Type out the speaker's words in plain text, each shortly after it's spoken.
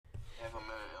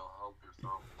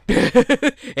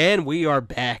And we are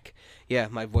back. Yeah,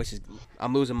 my voice is.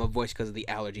 I'm losing my voice because of the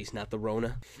allergies, not the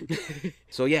Rona.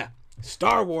 So, yeah,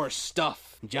 Star Wars stuff.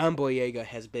 John Boyega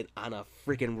has been on a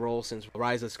freaking roll since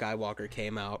Rise of Skywalker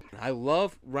came out. I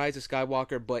love Rise of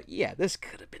Skywalker, but yeah, this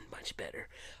could have been much better.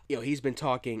 He's been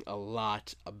talking a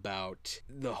lot about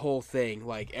the whole thing.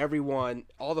 Like, everyone,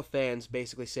 all the fans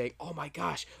basically saying, oh my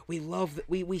gosh, we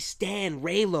stan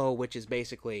Reylo, which is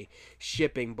basically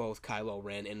shipping both Kylo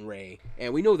Ren and Rey.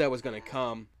 And we knew that was going to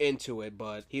come into it,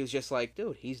 but he was just like,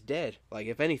 dude, he's dead. Like,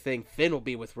 if anything, Finn will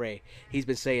be with Rey. He's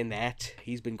been saying that.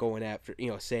 He's been going after,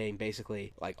 saying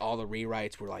basically, like, all the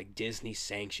rewrites were, like, Disney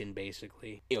sanctioned,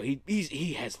 basically.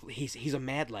 He's a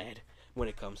mad lad when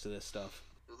it comes to this stuff.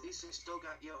 At least he still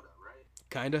got Yoda, right?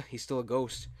 Kinda. He's still a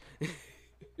ghost.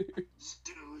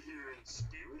 Still here in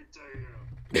spirit, I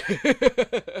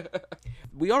am.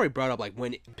 We already brought up, like,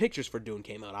 when pictures for Dune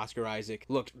came out, Oscar Isaac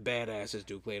looked badass as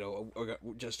Duke Leto.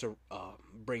 Just to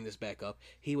bring this back up,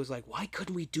 he was like, why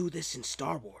couldn't we do this in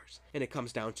Star Wars? And it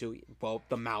comes down to, well,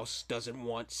 the mouse doesn't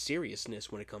want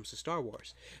seriousness when it comes to Star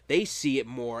Wars. They see it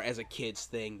more as a kid's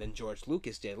thing than George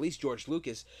Lucas did. At least George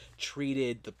Lucas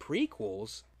treated the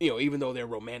prequels, even though they're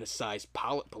romanticized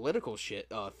political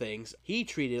shit things, he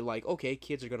treated it like, okay,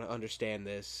 kids are going to understand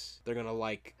this. They're going to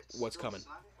like what's coming.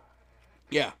 Sci-fi.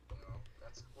 Yeah.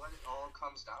 That's what it all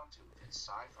comes down to. It's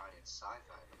sci-fi,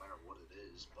 no matter what it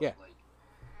is. But, Yeah. like,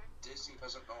 Disney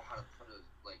doesn't know how to put a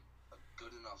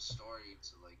good enough story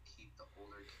to, like, keep the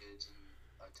older kids in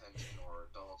attention, or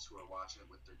adults who are watching it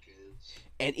with their kids.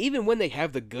 And even when they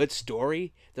have the good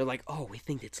story, they're like, oh, we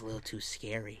think it's a little too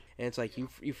scary. And it's like,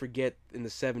 you forget in the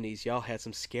 70s, y'all had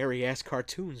some scary-ass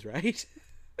cartoons, right?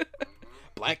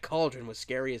 Black Cauldron was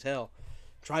scary as hell.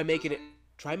 Try making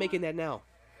that now.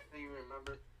 You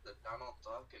remember the Donald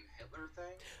Duck and Hitler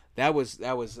thing? That was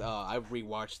I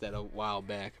rewatched that a while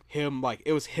back.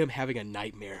 It was him having a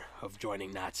nightmare of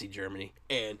joining Nazi Germany.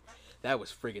 And that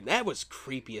was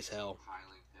creepy as hell.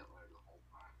 Piling Hitler the whole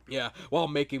time. Yeah, while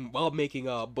making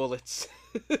bullets.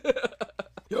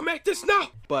 You'll make this now.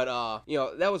 But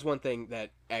that was one thing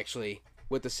that actually,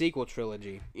 with the sequel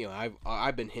trilogy,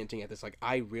 I've been hinting at this. Like,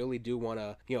 I really do want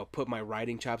to put my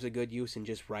writing chops to good use and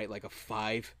just write like a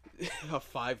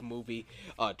five movie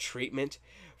treatment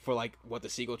for like what the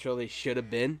sequel trilogy should have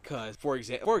been. Because for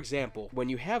example, when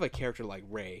you have a character like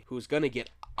Rey who's gonna get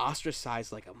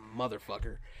ostracized like a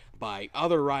motherfucker by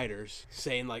other writers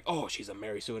saying like, oh, she's a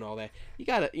Mary Sue and all that, you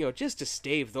gotta, just to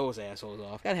stave those assholes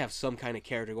off, gotta have some kind of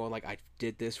character going like, I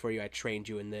did this for you, I trained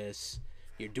you in this,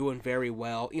 you're doing very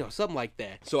well, something like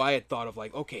that. So I had thought of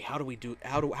like, okay, how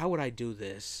would I do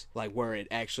this, like where it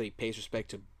actually pays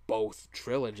respect to both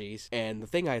trilogies. And the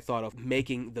thing I thought of,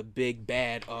 making the big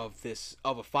bad of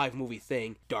a 5-movie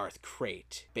thing Darth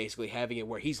Krayt, basically having it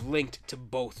where he's linked to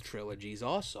both trilogies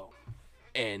also.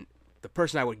 And the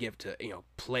person I would give to,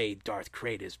 play Darth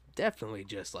Krayt is definitely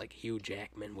just like Hugh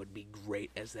Jackman would be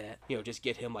great as that. Just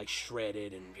get him like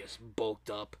shredded and just bulked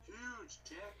up.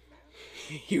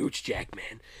 Huge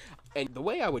Jackman. And the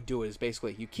way I would do it is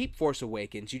basically, you keep Force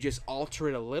Awakens, you just alter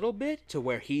it a little bit to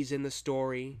where he's in the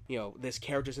story, this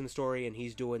character's in the story and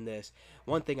he's doing this.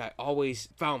 One thing I always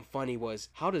found funny was,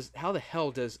 how the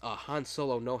hell does Han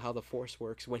Solo know how the Force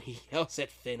works when he yells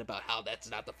at Finn about how that's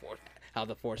not the Force, how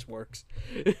the Force works.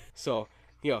 So,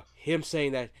 him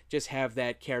saying that, just have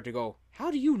that character go, how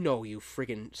do you know, you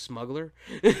freaking smuggler?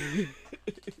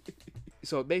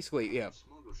 So basically, yeah.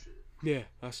 Yeah,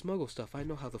 I smuggle stuff. I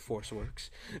know how the Force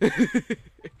works.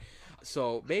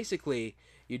 So basically,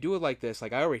 you do it like this.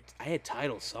 Like I had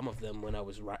titled some of them when I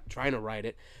was trying to write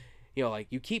it. Like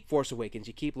you keep Force Awakens,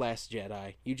 you keep Last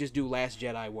Jedi. You just do Last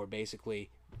Jedi, where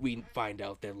basically we find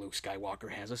out that Luke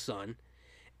Skywalker has a son,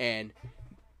 and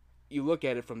you look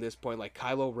at it from this point, like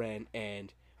Kylo Ren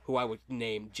and who I would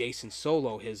name Jason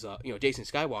Solo, his Jason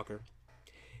Skywalker.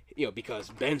 Because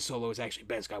Ben Solo is actually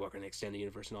Ben Skywalker in the extended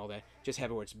universe and all that. Just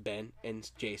have it where it's Ben and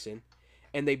Jason.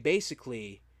 And they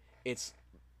basically, it's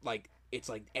like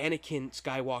Anakin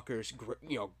Skywalker's,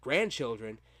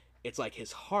 grandchildren. It's like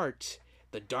his heart,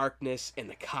 the darkness and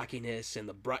the cockiness and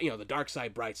the the dark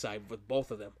side, bright side with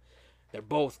both of them. They're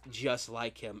both just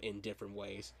like him in different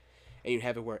ways. And you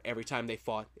have it where every time they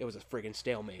fought, it was a friggin'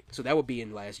 stalemate. So that would be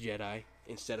in Last Jedi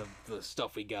instead of the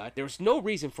stuff we got. There was no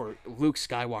reason for Luke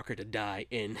Skywalker to die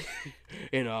in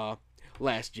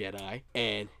Last Jedi.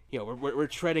 And, we're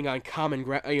treading on common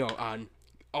ground, on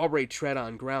already tread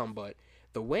on ground. But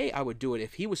the way I would do it,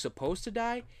 if he was supposed to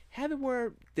die, have it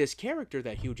where this character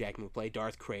that Hugh Jackman would play,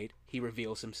 Darth Krayt, he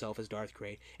reveals himself as Darth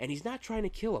Krayt, and he's not trying to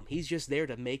kill him. He's just there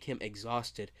to make him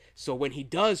exhausted. So when he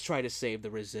does try to save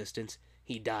the Resistance,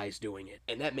 he dies doing it.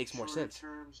 And that makes more sense.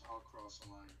 Terms, I'll cross the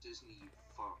line. Disney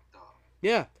fucked up.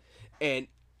 Yeah. And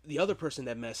the other person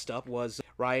that messed up was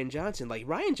Rian Johnson. Like,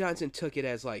 Rian Johnson took it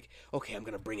as like, okay, I'm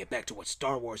going to bring it back to what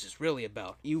Star Wars is really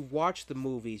about. You've watched the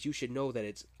movies. You should know that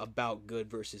it's about good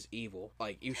versus evil.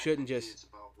 Like, you shouldn't just... It's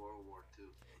about World War II.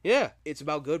 Yeah, it's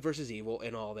about good versus evil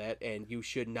and all that. And you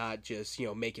should not just,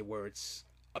 make it where it's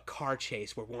a car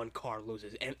chase where one car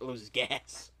loses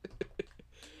gas.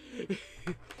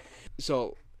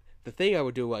 So, the thing I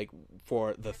would do, like,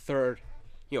 for the third...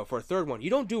 for a third one, you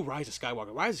don't do Rise of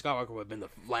Skywalker. Rise of Skywalker would have been the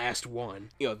last one.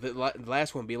 The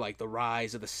last one would be like the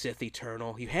Rise of the Sith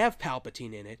Eternal. You have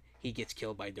Palpatine in it. He gets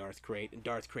killed by Darth Krayt, and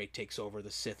Darth Krayt takes over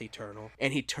the Sith Eternal,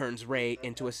 and he turns Rey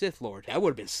into a Sith Lord. That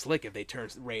would have been slick if they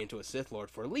turned Rey into a Sith Lord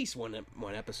for at least one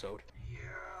episode. Yeah,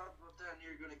 but then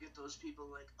you're gonna get those people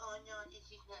like, oh no,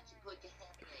 this is not supposed to happen.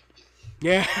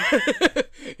 Yeah.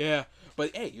 Yeah.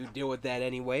 But hey, you deal with that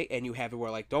anyway, and you have it where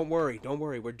like, don't worry,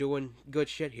 we're doing good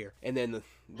shit here. And then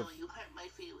No, you hurt my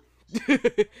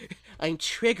feelings. I'm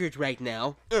triggered right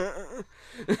now.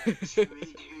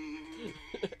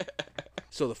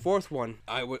 So the fourth one,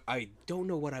 I don't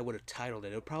know what I would have titled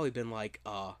it. It would probably been like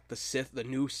the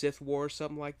new Sith War or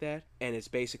something like that. And it's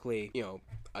basically,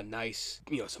 a nice,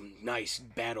 some nice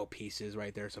battle pieces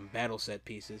right there, some battle set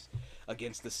pieces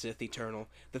against the Sith Eternal.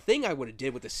 The thing I would have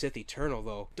did with the Sith Eternal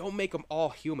though, don't make them all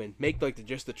human. Make like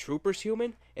just the troopers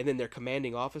human, and then their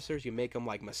commanding officers, you make them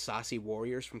like Massassi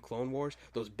warriors from Clone Wars,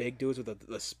 those big dudes with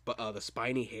the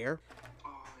spiny hair.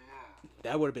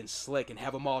 That would have been slick, and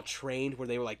have them all trained where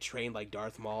they were like trained like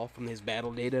Darth Maul from his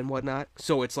battle data and whatnot.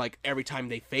 So it's like every time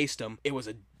they faced him, it was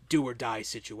a do or die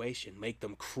situation. Make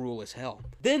them cruel as hell.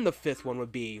 Then the fifth one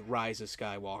would be Rise of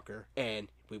Skywalker, and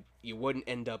you wouldn't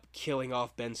end up killing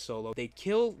off Ben Solo. They'd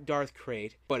kill Darth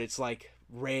Krayt, but it's like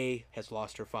Rey has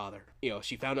lost her father.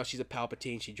 She found out she's a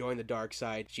Palpatine. She joined the dark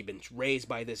side. She'd been raised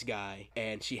by this guy,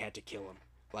 and she had to kill him.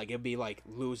 Like, it'd be like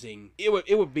losing. It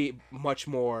would be much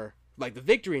more. Like, the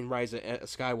victory in Rise of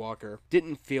Skywalker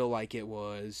didn't feel like it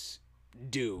was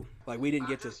due. Like, we didn't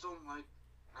get to... I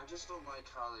just don't like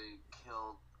how they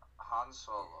killed Han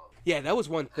Solo. Yeah, that was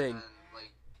one thing. And then,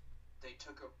 they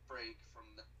took a break from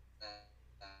that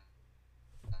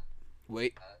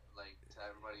Wait. To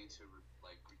everybody to,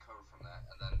 recover from that.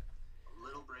 And then a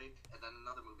little break, and then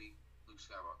another movie, Luke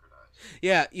Skywalker dies.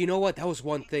 Yeah, you know what? That was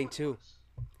one thing, too.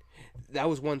 That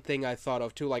was one thing I thought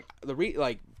of, too. Like,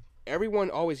 everyone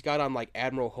always got on like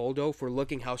Admiral Holdo for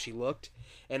looking how she looked,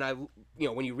 and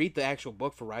when you read the actual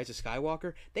book for Rise of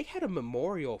Skywalker, they had a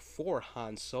memorial for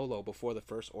Han Solo before the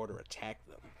First Order attacked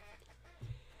them,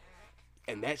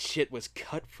 and that shit was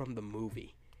cut from the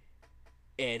movie.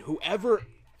 And whoever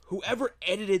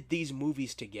edited these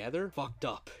movies together fucked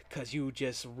up, because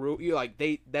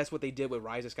that's what they did with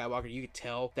Rise of Skywalker. You could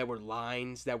tell there were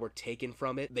lines that were taken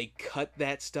from it. They cut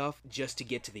that stuff just to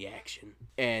get to the action,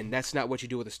 and that's not what you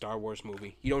do with a Star Wars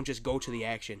movie. You don't just go to the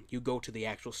action, you go to the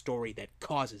actual story that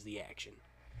causes the action.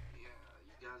 Yeah,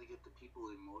 you gotta get the people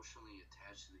emotionally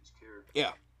attached to these characters.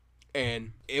 Yeah.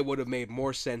 And it would have made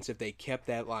more sense if they kept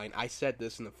that line. I said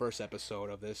this in the first episode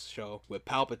of this show with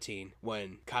Palpatine.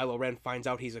 When Kylo Ren finds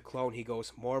out he's a clone, he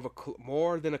goes, more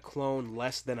than a clone,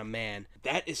 less than a man.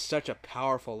 That is such a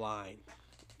powerful line.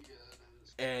 Yeah, it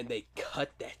is. And they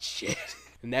cut that shit.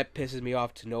 And that pisses me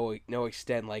off to no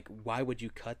extent. Like, why would you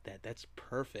cut that? That's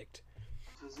perfect.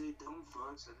 Because they don't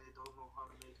fucks and they don't know how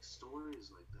to make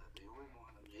stories like that. They only know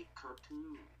how to make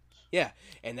cartoons. Yeah,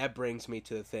 and that brings me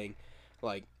to the thing.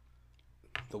 Like,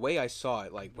 the way I saw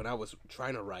it, like, when I was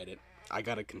trying to write it, I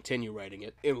gotta continue writing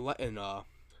it. In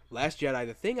Last Jedi,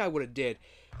 the thing I would have did,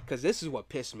 because this is what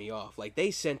pissed me off, like, they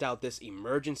sent out this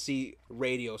emergency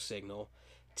radio signal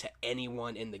to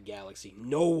anyone in the galaxy.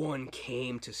 No one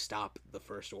came to stop the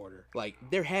First Order. Like,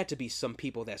 there had to be some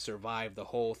people that survived the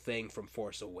whole thing from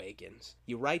Force Awakens.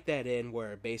 You write that in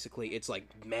where basically it's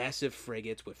like massive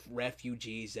frigates with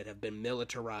refugees that have been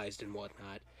militarized and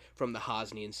whatnot from the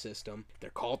Hosnian system. They're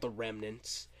called the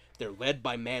Remnants. They're led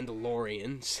by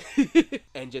Mandalorians.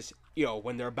 And just,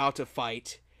 when they're about to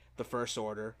fight the First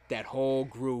Order, that whole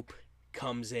group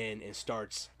comes in and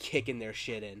starts kicking their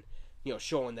shit in.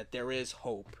 Showing that there is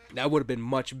hope. That would have been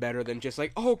much better than just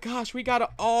like, oh gosh, we gotta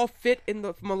all fit in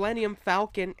the Millennium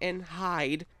Falcon and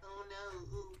hide. Oh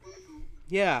no.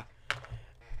 Yeah.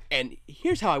 And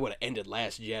here's how I would have ended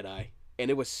Last Jedi. And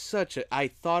it was I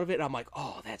thought of it, and I'm like,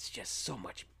 oh, that's just so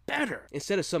much better.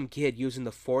 Instead of some kid using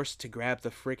the Force to grab the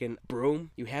freaking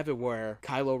broom, you have it where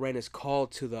Kylo Ren is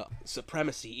called to the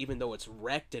supremacy, even though it's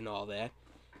wrecked and all that.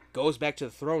 Goes back to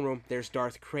the throne room. There's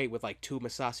Darth Krayt with like 2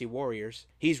 Massassi warriors.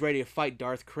 He's ready to fight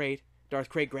Darth Krayt. Darth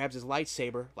Krayt grabs his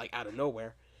lightsaber, like out of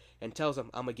nowhere, and tells him,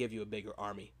 I'm gonna give you a bigger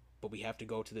army, but we have to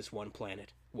go to this one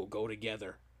planet. We'll go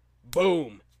together.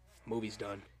 Boom! Movie's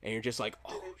done. And you're just like,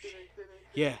 oh shit.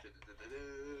 Yeah.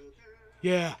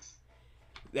 Yeah.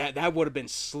 That would have been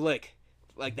slick.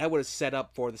 Like, that would have set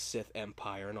up for the Sith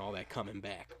Empire and all that coming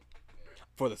back.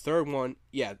 For the third one,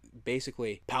 yeah,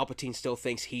 basically, Palpatine still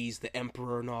thinks he's the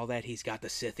Emperor and all that. He's got the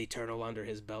Sith Eternal under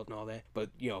his belt and all that.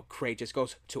 But, Krayt just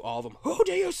goes to all of them, who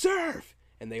do you serve?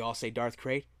 And they all say Darth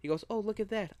Krayt. He goes, oh, look at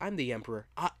that. I'm the Emperor.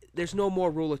 There's no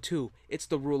more rule of two. It's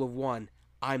the rule of one.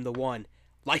 I'm the one.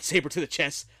 Lightsaber to the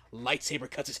chest. Lightsaber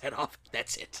cuts his head off.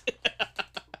 That's it.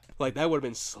 Like, that would have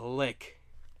been slick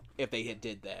if they had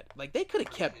did that. Like, they could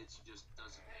have kept...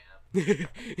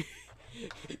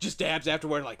 Just dabs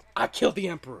afterward, like, I killed the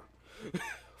Emperor.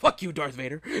 Fuck you, Darth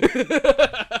Vader.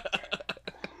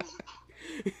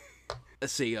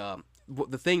 Let's see,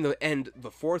 the thing to end the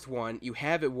fourth one, you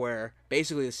have it where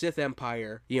basically the Sith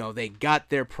Empire, they got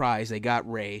their prize. They got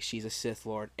Rey. She's a Sith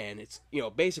Lord. And it's,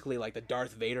 basically like the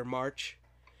Darth Vader march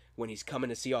when he's coming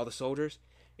to see all the soldiers.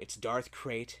 It's Darth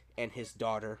Krayt and his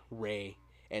daughter, Rey.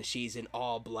 And she's in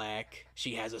all black.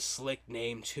 She has a slick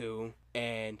name, too.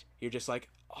 And you're just like,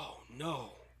 oh,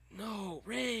 no,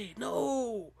 Rey,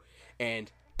 no.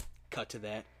 And cut to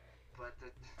that. But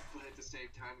at the same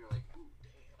time, you're like, ooh,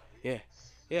 damn.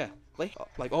 Yeah.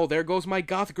 Like, oh, there goes my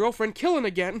goth girlfriend killing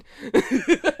again.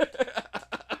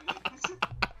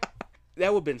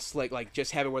 That would have been slick. Like,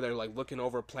 just have it where they're, like, looking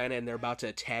over a planet and they're about to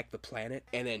attack the planet.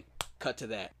 And then cut to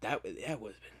that. That would have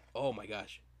been, oh, my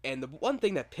gosh. And the one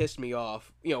thing that pissed me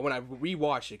off, when I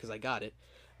rewatched it, because I got it,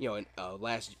 in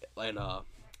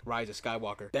Rise of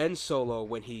Skywalker, Ben Solo,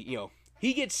 when he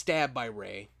gets stabbed by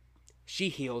Rey, she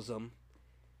heals him,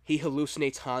 he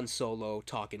hallucinates Han Solo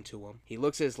talking to him, he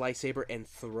looks at his lightsaber and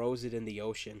throws it in the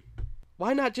ocean.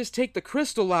 Why not just take the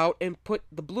crystal out and put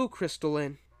the blue crystal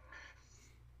in?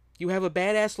 You have a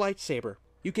badass lightsaber.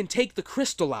 You can take the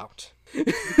crystal out. You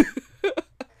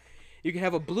can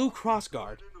have a blue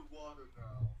crossguard.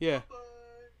 Yeah.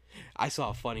 I saw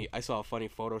a funny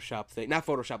Photoshop thing. Not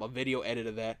Photoshop, a video edit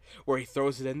of that where he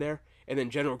throws it in there and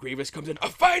then General Grievous comes in, a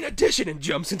fine addition, and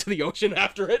jumps into the ocean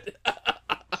after it.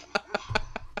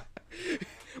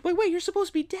 Like, wait, you're supposed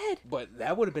to be dead. But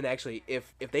that would have been actually,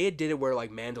 if they had did it where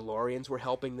like Mandalorians were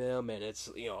helping them and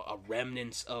it's, a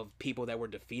remnants of people that were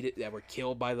defeated, that were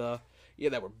killed by that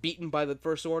were beaten by the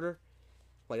First Order.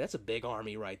 Like, that's a big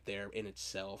army right there in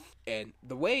itself. And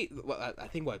the way, I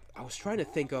think what I was trying to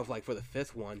think of, like, for the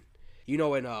fifth one,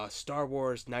 in Star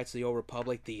Wars Knights of the Old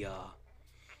Republic, the,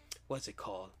 what's it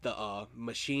called? The,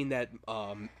 machine that,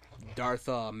 Darth,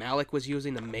 Malak was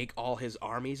using to make all his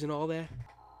armies and all that?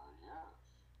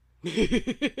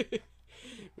 Yes,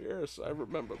 I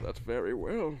remember that very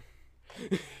well.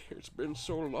 It's been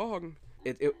so long.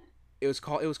 It was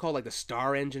called, like, the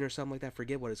Star Engine or something like that. I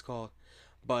forget what it's called.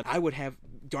 But I would have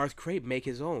Darth Krayt make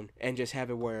his own and just have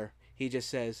it where he just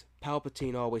says,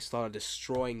 Palpatine always thought of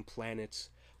destroying planets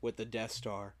with the Death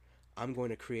Star. I'm going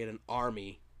to create an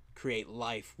army, create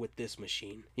life with this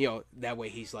machine. That way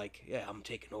he's like, yeah, I'm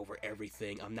taking over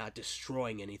everything. I'm not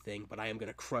destroying anything, but I am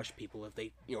going to crush people if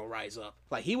they, rise up.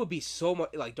 Like, he would be so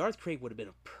much, like, Darth Krayt would have been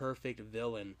a perfect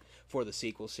villain for the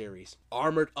sequel series.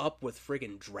 Armored up with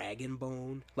friggin' dragon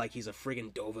bone, like he's a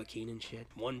friggin' Dovahkiin and shit.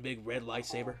 One big red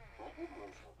lightsaber.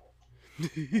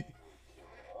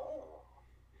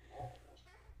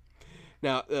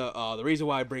 Now, the reason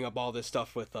why I bring up all this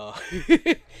stuff with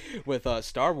with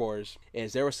Star Wars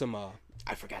is there was some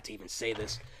I forgot to even say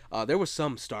this. There was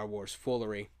some Star Wars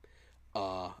foolery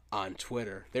on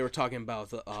Twitter. They were talking about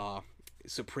the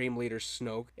Supreme Leader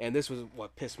Snoke, and this was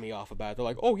what pissed me off about it. They're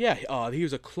like, oh yeah, he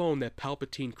was a clone that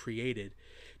Palpatine created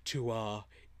to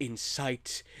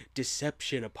incite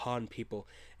deception upon people.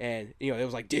 And it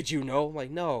was like, did you know? Like,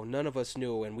 no, none of us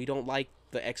knew, and we don't like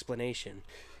the explanation.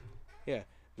 Yeah,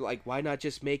 like, why not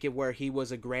just make it where he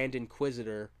was a Grand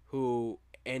Inquisitor who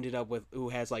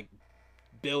has like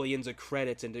billions of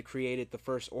credits and created the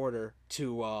First Order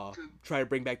to try to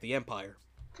bring back the Empire?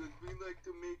 Because we like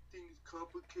to make things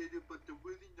complicated, but they're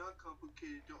really not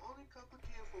complicated. They're only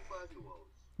complicated for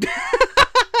 5-year-olds.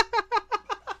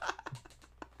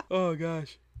 Oh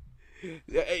gosh.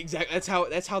 Yeah, exactly.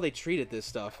 That's how they treated this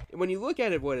stuff. When you look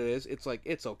at it, what it is, it's like,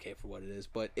 it's okay for what it is,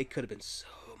 but it could have been so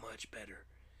much better.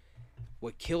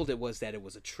 What killed it was that it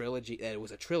was a trilogy.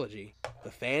 The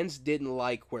fans didn't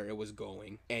like where it was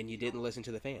going, and you didn't listen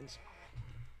to the fans.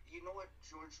 You know what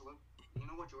George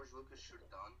Lucas should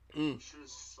have done? He should have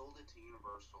sold it to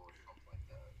Universal or something like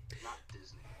that, not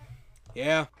Disney.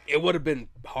 Yeah, it would have been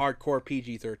hardcore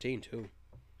PG-13 too.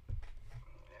 Yeah,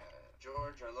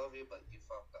 George, I love you, but you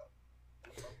fucked up.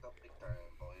 You fucked up big time,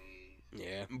 boy.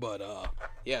 Yeah, but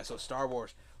yeah. So Star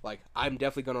Wars, like, I'm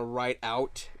definitely gonna write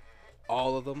out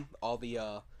all of them, all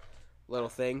the little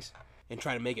things, and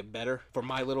try to make it better for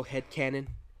my little head canon.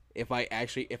 If I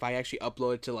actually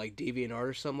upload it to like DeviantArt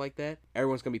or something like that,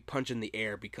 everyone's gonna be punching the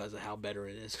air because of how better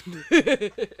it is.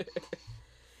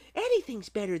 Anything's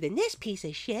better than this piece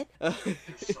of shit. They're so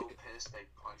pissed they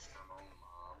punched their own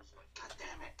moms. Like, God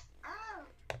damn it! Ah,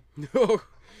 No.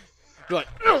 You're like,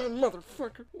 oh,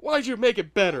 motherfucker, why'd you make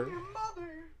it better? your mother.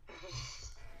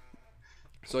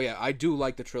 So yeah, I do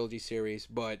like the trilogy series,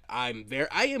 but I'm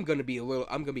gonna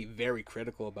be very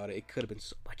critical about it. It could have been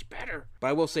so much better. But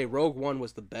I will say Rogue One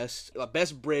was the best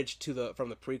bridge from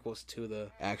the prequels to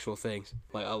the actual things.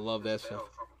 Like, I love that stuff.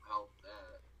 Battlefront helped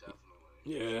that,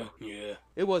 definitely. Yeah.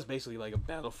 It was basically like a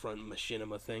Battlefront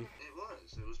machinima thing.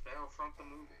 It was Battlefront the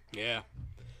movie. Yeah.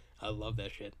 I love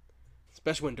that shit.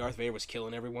 Especially when Darth Vader was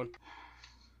killing everyone.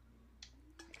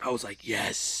 I was like,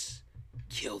 yes,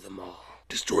 kill them all.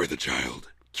 Destroy the child.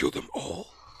 Kill them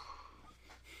all.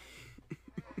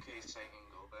 Okay, Satan,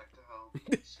 go back to hell.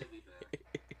 Silly bag.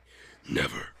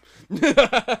 Never.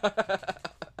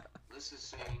 This is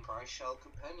saying Christ shall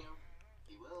companion.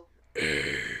 He will.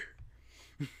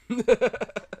 Would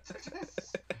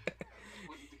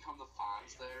he become the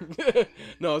Fonz there?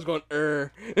 No, I was going, I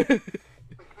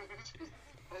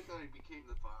thought he became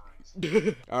the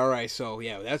Fonz. Alright, so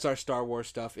yeah, that's our Star Wars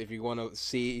stuff. If you want to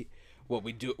see what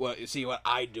we do, see what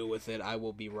I do with it,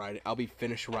 I'll be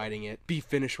finished writing it.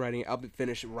 I'll be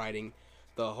finished writing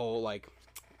the whole, like,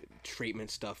 treatment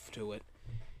stuff to it.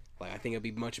 Like, I think it'll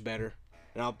be much better.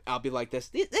 And I'll be like this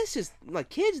is, like,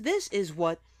 kids, this is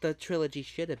what the trilogy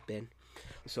should have been.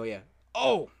 So yeah.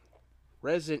 Oh!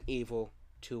 Resident Evil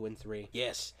 2 and 3.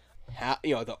 Yes.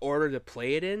 The order to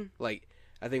play it in, like,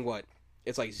 I think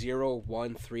it's like 0,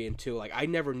 1, 3, and 2. Like, I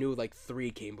never knew, like,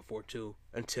 3 came before 2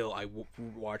 until I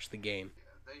watched the game.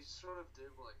 Yeah, they sort of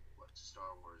did like what Star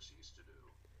Wars used to do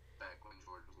back when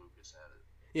George Lucas had it.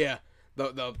 Yeah,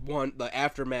 the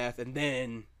aftermath, and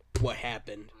then what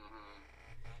happened.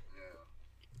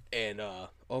 Yeah. And,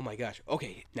 oh my gosh.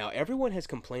 Okay, now everyone has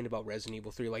complained about Resident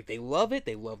Evil 3. Like, they love it.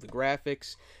 They love the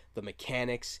graphics, the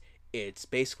mechanics. It's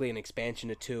basically an expansion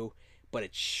of 2. But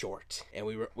it's short, and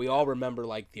we all remember,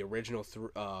 like, the original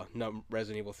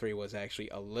Resident Evil 3 was actually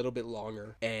a little bit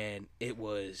longer, and it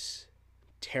was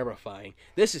terrifying.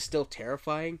 This is still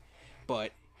terrifying,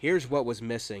 but here's what was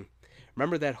missing.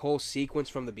 Remember that whole sequence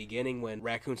from the beginning when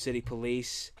Raccoon City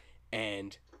Police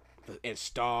and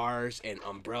Stars and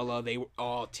Umbrella, they were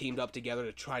all teamed up together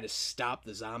to try to stop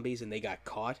the zombies, and they got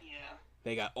caught? Yeah.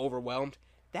 They got overwhelmed?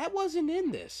 That wasn't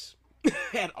in this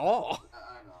at all.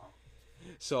 I know.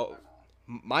 So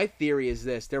my theory is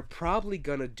this: they're probably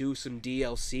gonna do some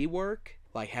DLC work,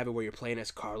 like have it where you're playing as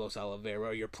Carlos Oliveira,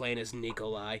 or you're playing as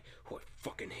Nikolai, who I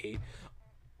fucking hate.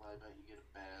 Well, I bet you get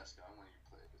a badass gun when you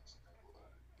play against Nikolai.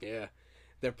 Yeah,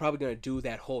 they're probably gonna do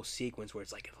that whole sequence where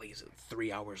it's like at least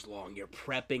 3 hours long. You're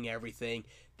prepping everything,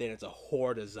 then it's a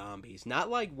horde of zombies. Not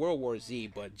like World War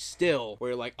Z, but still, where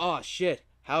you're like, oh shit,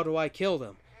 how do I kill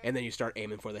them? And then you start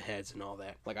aiming for the heads and all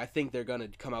that. Like, I think they're gonna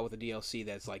come out with a DLC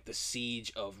that's like the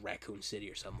Siege of Raccoon City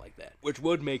or something like that. Which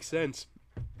would make sense.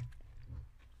 It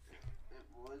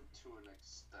would to an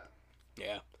extent.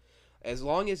 Yeah. As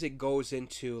long as it goes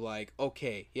into, like,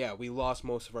 okay, yeah, we lost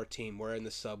most of our team. We're in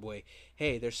the subway.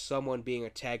 Hey, there's someone being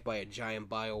attacked by a giant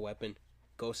bioweapon.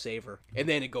 Go save her. And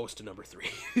then it goes to number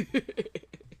 3.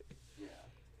 Yeah.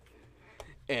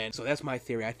 And so that's my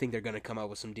theory. I think they're gonna come out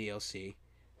with some DLC.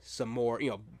 Some more,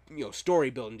 story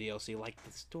building DLC. Like,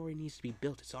 the story needs to be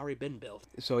built. It's already been built.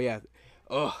 So yeah,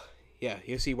 yeah.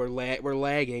 You see, we're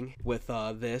lagging with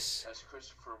this. As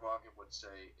Christopher Walken would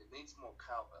say, it needs more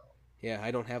cowbell. Yeah,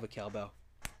 I don't have a cowbell.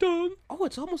 Done. Oh,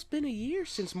 it's almost been a year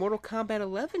since Mortal Kombat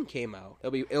 11 came out.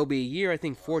 It'll be a year, I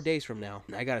think, 4 days from now.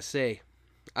 And I gotta say,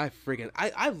 I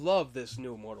love this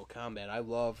new Mortal Kombat. I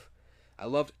loved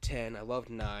 10. I loved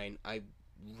 9. I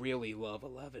really love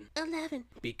 11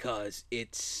 because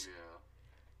it's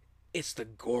the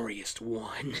goriest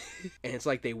one. And it's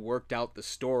like they worked out the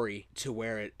story to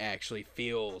where it actually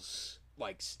feels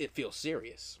like it feels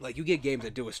serious. Like, you get games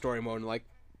that do a story mode and like,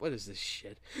 what is this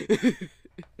shit?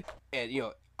 And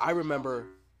I remember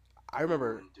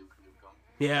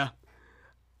yeah,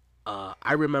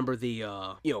 I remember the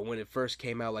when it first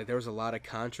came out, like, there was a lot of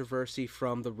controversy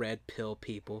from the red pill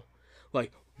people.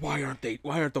 Like, why aren't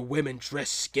the women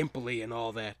dressed skimpily and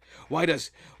all that? Why does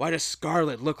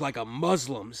Scarlet look like a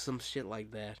Muslim? Some shit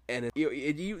like that. And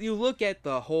you look at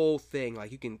the whole thing,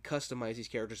 like, you can customize these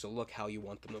characters to look how you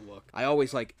want them to look. I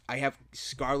have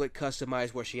Scarlet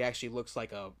customized where she actually looks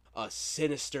like a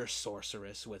sinister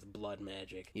sorceress with blood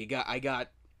magic. I got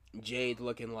Jade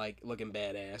looking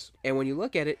badass. And when you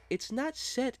look at it, it's not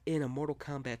set in a Mortal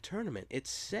Kombat tournament. It's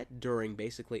set during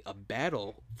basically a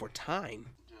battle for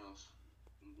time. Yes.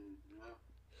 Indeed. Yeah.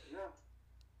 Yeah.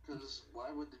 Because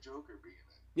why would the Joker be in it?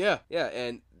 Yeah, yeah,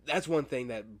 and that's one thing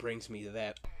that brings me to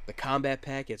that. The combat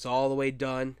pack, it's all the way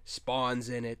done. Spawn's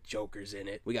in it, Joker's in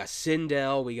it. We got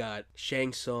Sindel, we got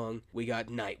Shang Tsung, we got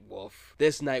Nightwolf.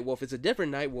 This Nightwolf is a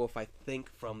different Nightwolf, I think,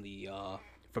 from the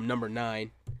from number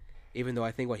 9. Even though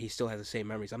I think he still has the same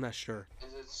memories. I'm not sure.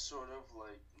 Is it sort of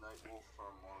like Nightwolf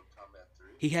from Mortal Kombat 3?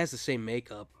 He has the same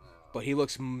makeup, but he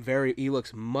looks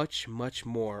much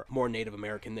more Native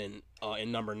American than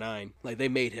in number 9. Like, they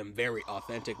made him very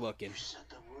authentic looking. You said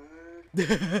the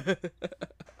word.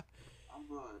 I'm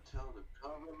gonna tell the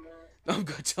government. I'm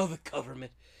gonna tell the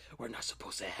government we're not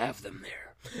supposed to have them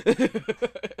there.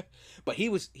 But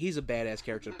he's a badass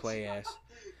character to play as.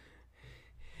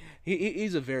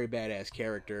 He's a very badass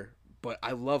character, but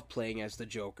I love playing as the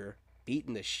Joker.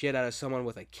 Beating the shit out of someone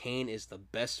with a cane is the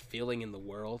best feeling in the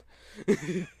world.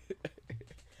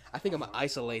 I think I'm gonna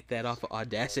isolate that off of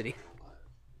Audacity.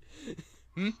 Don't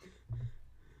you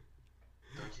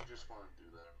just want to do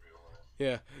that in real life?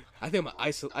 Yeah, I think I'm gonna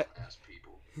isolate. Ask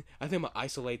people. I think I'm gonna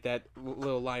isolate that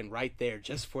little line right there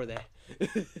just for that.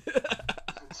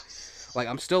 Like,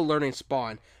 I'm still learning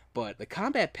Spawn, but the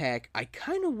combat pack, I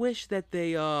kind of wish that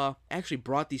they actually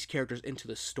brought these characters into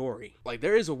the story. Like,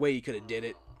 there is a way you could have did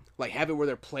it. Like, have it where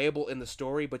they're playable in the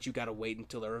story, but you gotta wait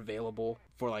until they're available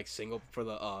for like for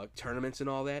the tournaments and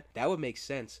all that. That would make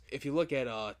sense. If you look at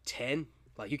 10,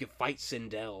 like, you can fight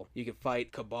Sindel, you can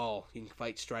fight Cabal, you can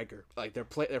fight Stryker. Like, they're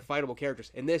fightable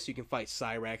characters. In this, you can fight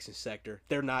Cyrax and Sector.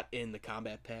 They're not in the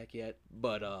combat pack yet,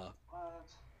 but I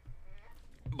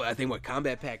think with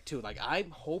combat pack 2, like,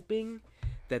 I'm hoping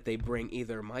that they bring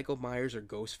either Michael Myers or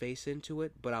Ghostface into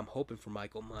it, but I'm hoping for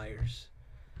Michael Myers.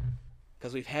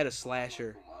 Because we've had a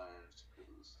slasher. Michael Myers,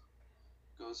 because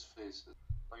Ghostface.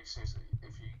 Like, seriously,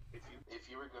 if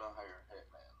you were gonna hire a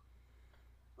hitman,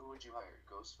 who would you hire,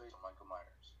 Ghostface or Michael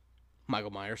Myers?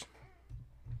 Michael Myers.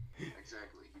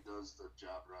 Exactly, he does the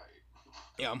job right.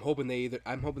 Yeah, I'm hoping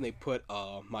they put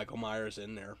Michael Myers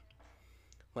in there.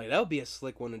 Like, that would be a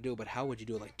slick one to do, but how would you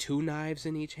do it? Like, 2 knives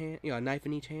in each hand? You know, a knife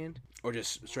in each hand? Or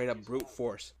just straight up brute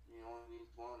force? You only need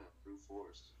one in brute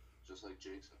force, just like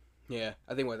Jason. Yeah,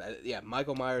 I think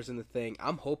Michael Myers in the thing.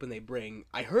 I'm hoping they bring.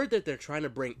 I heard that they're trying to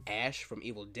bring Ash from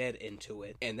Evil Dead into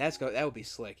it, and that would be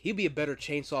slick. He'd be a better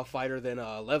chainsaw fighter than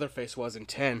Leatherface was in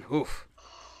 10. Oof.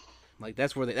 Like,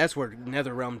 that's where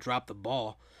NetherRealm dropped the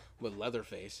ball with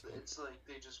Leatherface. It's like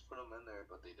they just put him in there,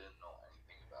 but they didn't know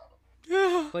anything about him.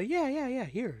 Yeah. Like, yeah.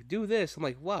 Here, do this. I'm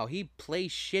like, wow, he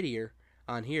plays shittier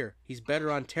on here. He's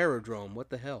better on Terrordrome.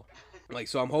 What the hell? Like,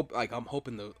 so I'm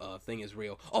hoping the thing is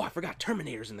real. Oh, I forgot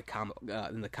Terminator's in the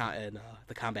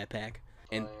combat pack,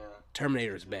 and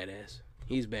Terminator is badass.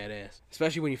 He's badass,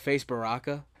 especially when you face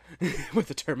Baraka with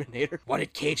the Terminator. What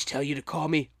did Cage tell you to call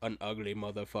me? An ugly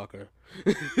motherfucker.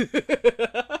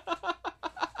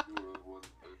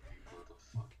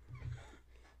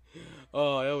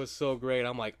 Oh, that was so great.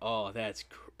 I'm like, oh, that's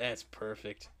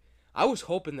perfect. I was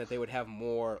hoping that they would have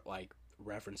more like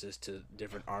references to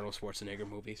different Arnold Schwarzenegger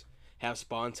movies. Have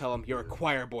Spawn tell him, you're a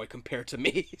choir boy compared to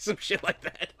me. Some shit like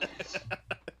that.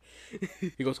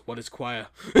 He goes, what is choir?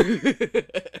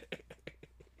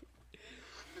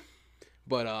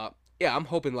 But, yeah, I'm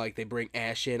hoping, like, they bring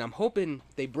Ash in. I'm hoping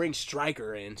they bring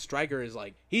Stryker in. Stryker is,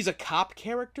 like, he's a cop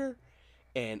character,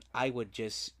 and I would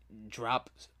just drop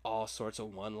all sorts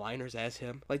of one-liners as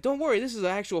him. Like, don't worry, this is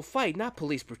an actual fight, not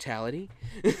police brutality.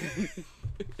 I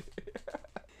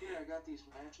got these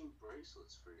matching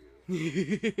bracelets for you.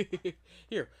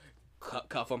 Here,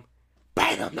 cuff him.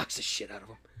 Bam! Knocks the shit out of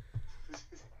him.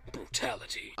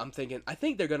 Brutality. I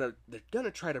think they're gonna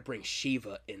try to bring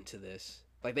Shiva into this.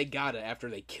 Like, they got it after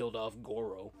they killed off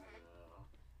Goro.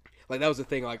 Like, that was the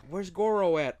thing. Like, where's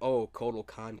Goro at? Oh, Kotal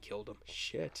Khan killed him.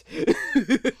 Shit.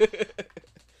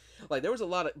 Like, there was a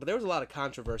lot of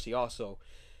controversy also.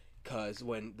 Because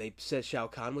when they said Shao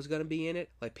Kahn was going to be in it,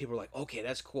 like, people were like, okay,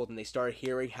 that's cool. Then they started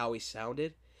hearing how he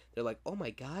sounded. They're like, oh my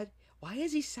god, why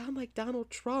does he sound like Donald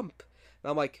Trump?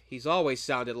 And I'm like, he's always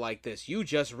sounded like this. You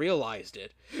just realized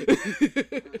it.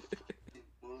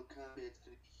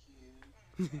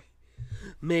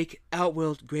 Make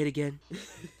Outworld great again.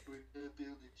 We're gonna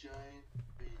build a giant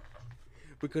bridge.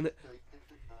 We're gonna...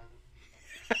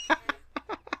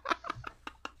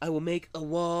 I will make a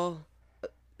wall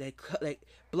that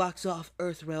blocks off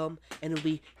Earthrealm, and it'll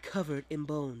be covered in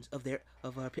bones of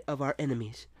our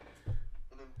enemies. And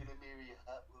I'm gonna marry a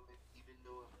hot woman, even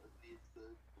though I'm ugly as fuck.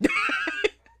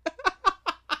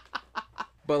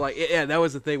 But like, yeah, that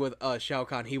was the thing with Shao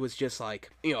Kahn. He was just like,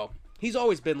 he's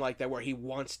always been like that, where he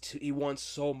wants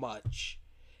so much,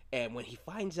 and when he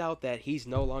finds out that he's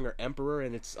no longer emperor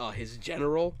and it's his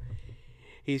general,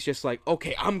 he's just like,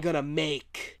 okay, I'm gonna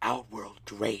make Outworld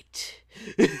great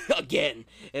again.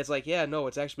 And it's like, yeah, no,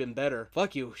 it's actually been better.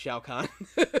 Fuck you, Shao Kahn.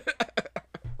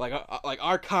 like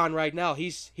our Khan right now,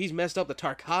 he's messed up the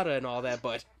Tarkata and all that,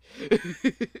 but He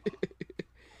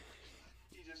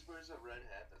just wears a red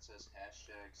hat that says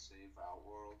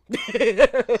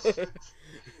 #SaveOutworld.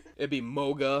 it'd be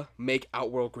Moga, make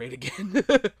Outworld great again.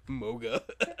 Moga.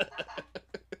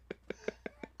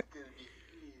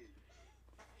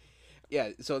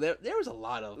 Yeah, so there was a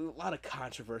lot of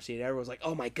controversy, and everyone was like,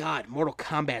 "Oh my God, Mortal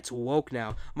Kombat's woke now."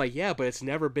 I'm like, "Yeah, but it's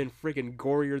never been freaking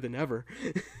gorier than ever."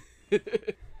 I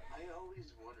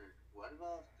always wondered, what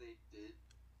about if they did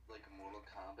like a Mortal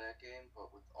Kombat game,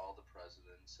 but with all the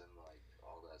presidents and like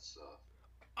all that stuff?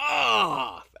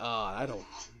 I don't.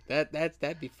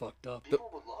 That'd be fucked up. People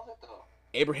would love it though.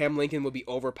 Abraham Lincoln would be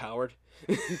overpowered.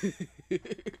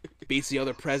 Beats the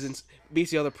other presidents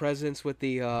with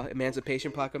the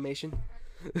Emancipation Proclamation.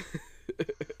 I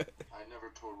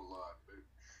never told a lie, but...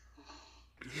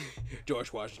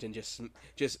 George Washington just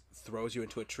throws you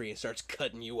into a tree and starts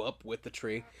cutting you up with the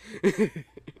tree.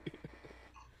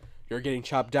 You're getting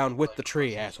chopped down with the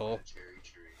tree, asshole.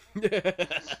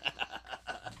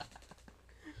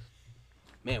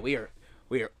 Man, we are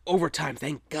overtime,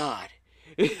 thank God.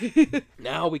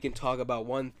 Now we can talk about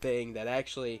one thing that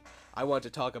actually I want to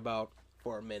talk about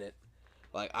for a minute.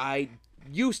 Like, I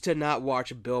used to not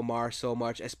watch Bill Maher so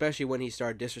much, especially when he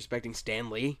started disrespecting Stan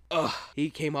Lee. Ugh, he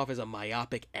came off as a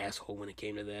myopic asshole when it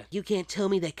came to that. You cannot tell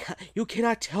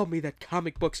me that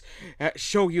comic books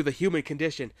show you the human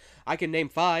condition. I can name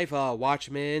 5: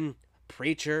 Watchmen,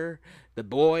 Preacher, The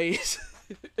Boys,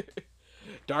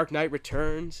 Dark Knight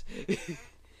Returns.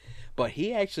 But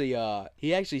he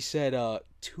actually said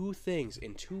 2 things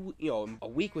in a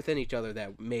week within each other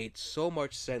that made so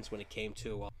much sense when it came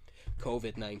to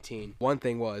COVID-19. One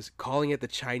thing was, calling it the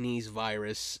Chinese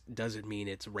virus doesn't mean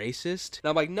it's racist. And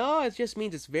I'm like, no, it just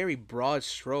means it's very broad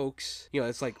strokes.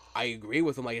 It's like, I agree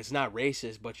with him, like, it's not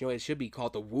racist, but it should be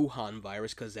called the Wuhan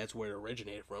virus because that's where it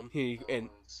originated from. That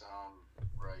doesn't sound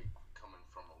right coming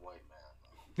from a white man,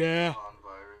 though. Yeah. Wuhan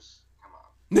virus.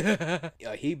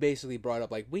 He basically brought up,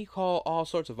 like, we call all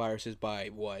sorts of viruses by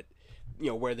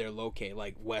where they're located,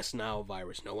 like West Nile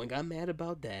virus. No one got mad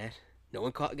about that. No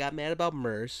one got mad about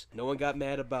MERS. No one got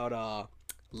mad about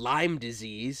Lyme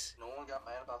disease. No one got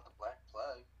mad about the Black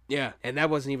Plague. Yeah, and that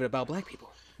wasn't even about black people.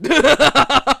 It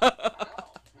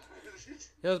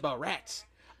was about rats.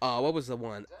 What was the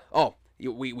one? Oh,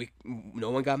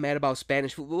 no one got mad about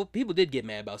Spanish flu. Well, people did get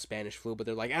mad about Spanish flu, but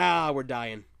they're like, we're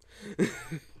dying.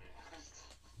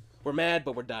 We're mad,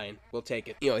 but we're dying. We'll take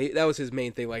it. That was his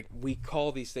main thing. Like, we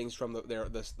call these things from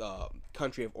the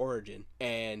country of origin,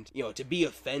 and to be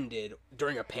offended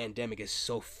during a pandemic is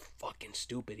so fucking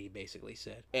stupid. He basically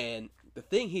said, and the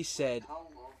thing he said, how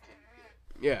low can you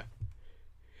get? Yeah,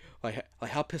 like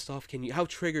how pissed off can you? How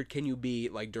triggered can you be?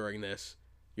 Like, during this,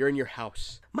 you're in your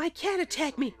house. My cat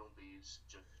attacked me.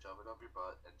 Just shove it up your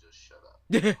butt and just shut up.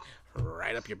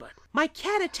 Right up your butt. My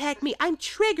cat attacked me. I'm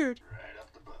triggered. Right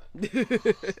up the butt.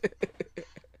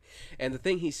 And the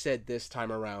thing he said this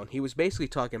time around, he was basically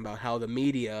talking about how the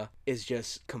media is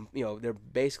just, they're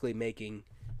basically making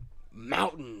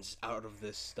mountains out of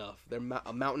this stuff. They're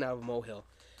a mountain out of a molehill.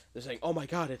 They're saying, oh my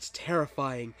God, it's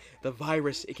terrifying. The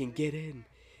virus, it can get in.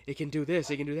 It can do this,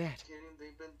 it can do that.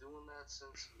 They've been doing that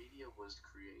since media was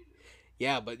created.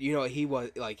 Yeah, but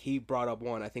he brought up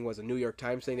one, I think it was a New York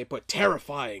Times thing. They put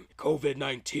terrifying.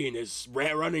 COVID-19 is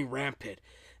running rampant.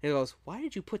 And he goes, why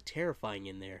did you put terrifying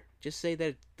in there? Just say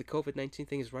that the COVID-19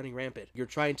 thing is running rampant. You're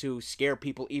trying to scare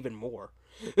people even more.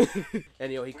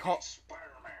 And he called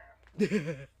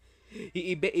Spider-Man.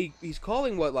 he's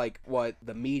calling what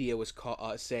the media was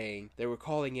saying. They were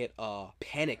calling it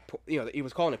panic. He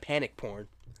was calling it panic porn.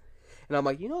 And I'm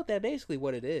like, that basically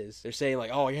what it is. They're saying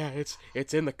like, oh yeah,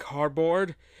 it's in the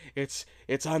cardboard. It's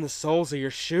on the soles of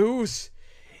your shoes.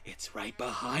 It's right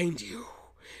behind you.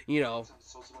 It's on the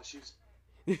soles of my shoes.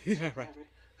 Yeah, right.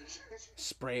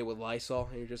 Spray it with Lysol,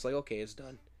 and you're just like, okay, it's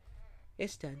done.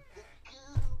 It's done.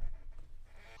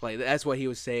 Like, that's what he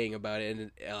was saying about it, and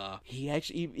he had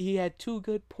 2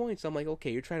 good points. I'm like,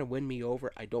 okay, you're trying to win me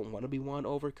over. I don't want to be won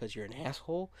over because you're an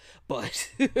asshole,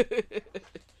 but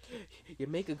you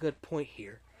make a good point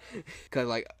here. Because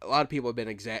like a lot of people have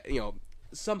been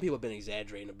some people have been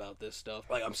exaggerating about this stuff.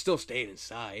 Like, I'm still staying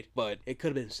inside, but it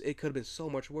could have been so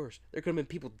much worse. There could have been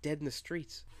people dead in the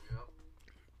streets. Yep.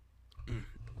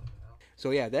 So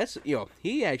yeah, that's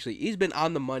he's been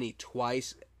on the money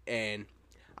twice, and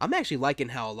I'm actually liking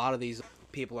how a lot of these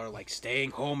people are like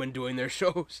staying home and doing their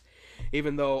shows,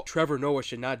 even though Trevor Noah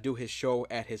should not do his show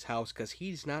at his house because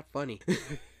he's not funny.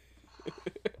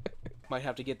 Might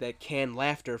have to get that canned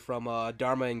laughter from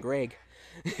Dharma and Greg.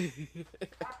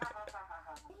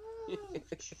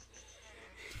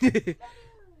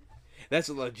 That's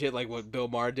legit like what Bill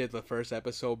Maher did the first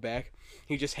episode back.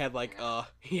 He just had like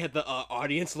he had the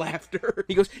audience laughter.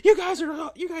 He goes, "You guys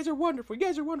are wonderful. You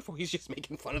guys are wonderful." He's just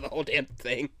making fun of the whole damn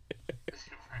thing.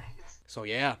 So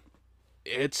yeah,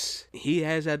 he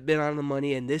has been on the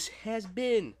money, and this has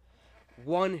been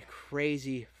one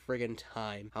crazy friggin'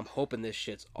 time. I'm hoping this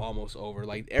shit's almost over.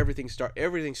 Like everything's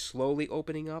slowly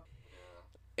opening up.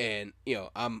 And,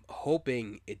 I'm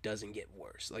hoping it doesn't get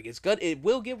worse. Like, it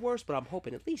will get worse, but I'm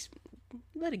hoping at least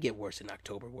let it get worse in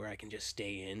October where I can just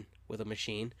stay in with a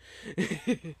machine.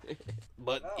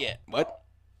 But, yeah, what?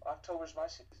 No. October's my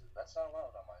season. That's not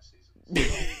allowed on my season.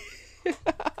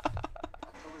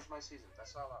 October's my season.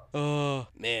 That's not allowed. Oh,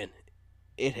 man.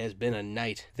 It has been a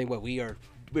night. I think we're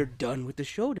done with the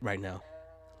show right now.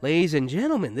 Ladies and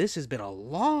gentlemen, this has been a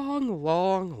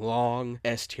long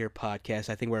S-tier podcast.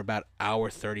 I think we're about hour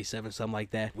 37, something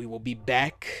like that. We will be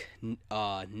back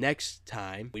next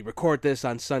time. We record this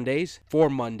on Sundays for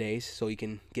Mondays, so you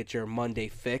can get your Monday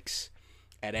fix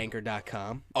at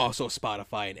Anchor.com. Also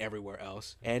Spotify and everywhere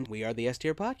else. And we are the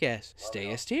S-tier podcast. Stay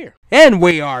S-tier. And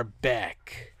we are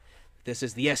back. This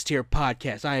is the S-tier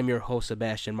podcast. I am your host,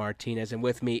 Sebastian Martinez, and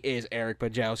with me is Eric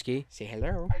Bajowski. Say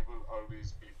hello. I will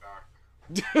always be back.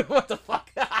 What the fuck?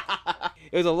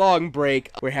 It was a long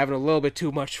break. We're having a little bit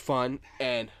too much fun,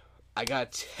 and I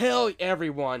gotta tell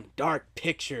everyone, Dark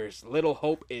Pictures, Little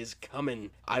Hope is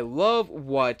coming. I love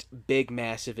what Big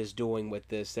Massive is doing with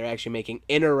this. They're actually making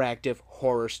interactive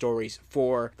horror stories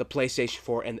for the PlayStation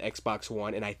 4 and the Xbox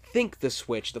One, and I think the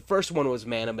Switch. The first one was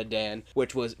Man of Medan,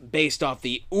 which was based off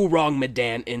the Oorang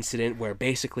Medan incident, where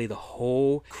basically the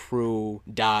whole crew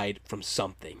died from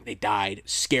something. They died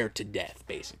scared to death,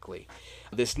 basically.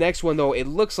 This next one, though, it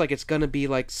looks like it's gonna be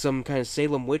like some kind of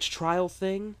Salem witch trial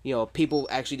thing. People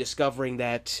actually discovering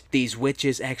that these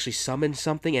witches actually summoned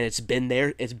something, and it's been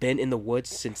in the woods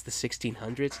since the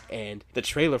 1600s, and the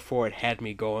trailer for it had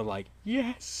me going like,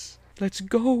 yes, let's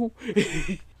go.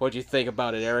 What'd you think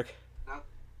about it, Eric? Oh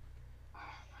my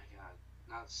god.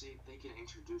 Now, see, they can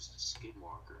introduce the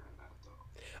Skinwalker in that, though,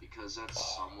 because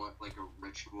that's somewhat like a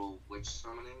ritual witch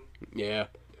summoning. Yeah.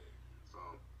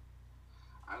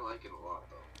 I like it a lot,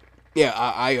 though. Yeah,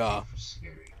 I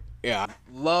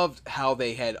loved how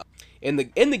they had in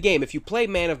the game. If you play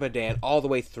Man of Medan all the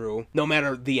way through, no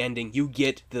matter the ending, you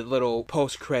get the little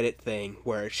post-credit thing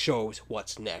where it shows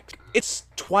what's next. It's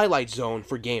Twilight Zone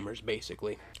for gamers,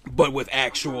 basically, but with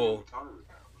actual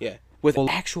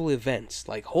events.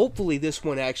 Like, hopefully this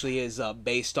one actually is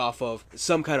based off of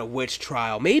some kind of witch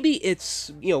trial. Maybe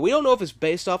it's, we don't know if it's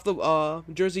based off the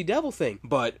Jersey Devil thing,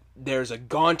 but there's a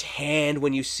gaunt hand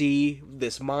when you see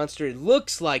this monster. It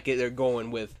looks like they're going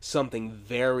with something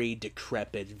very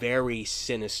decrepit, very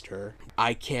sinister.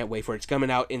 I can't wait for it. It's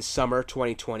coming out in summer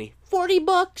 2020.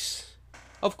 $40,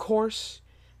 of course.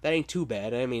 That ain't too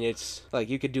bad. I mean, it's like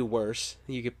you could do worse.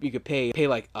 You could pay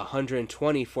like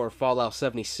 $120 for Fallout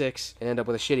 76 and end up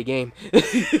with a shitty game.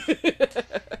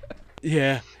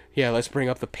 Yeah, let's bring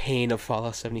up the pain of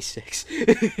Fallout 76.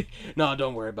 No,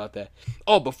 don't worry about that.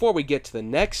 Oh, before we get to the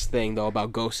next thing, though,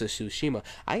 about Ghost of Tsushima,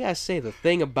 I gotta say the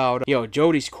thing about,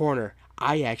 Jody's Corner,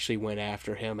 I actually went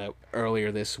after him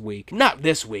earlier this week. Not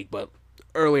this week, but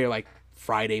earlier, like,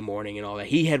 Friday morning and all that.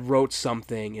 He had wrote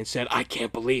something and said, I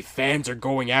can't believe fans are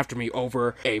going after me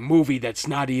over a movie that's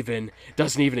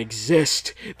doesn't even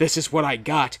exist. This is what I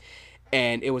got.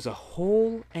 And it was a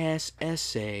whole ass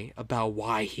essay about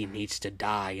why he needs to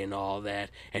die and all that.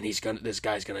 And this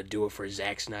guy's gonna do it for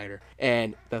Zack Snyder.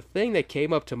 And the thing that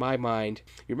came up to my mind,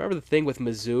 you remember the thing with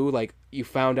Mizzou? Like, you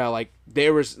found out, like,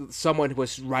 there was someone who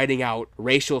was writing out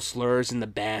racial slurs in the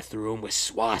bathroom with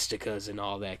swastikas and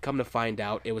all that. Come to find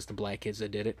out, it was the black kids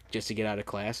that did it, just to get out of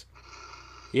class.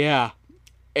 Yeah.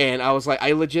 And I was like,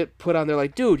 I legit put on there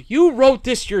like, dude, you wrote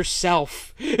this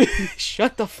yourself.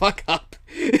 Shut the fuck up.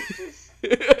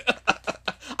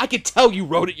 I can tell you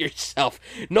wrote it yourself.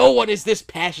 No one is this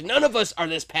passionate. None of us are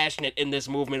this passionate in this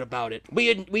movement about it.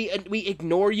 We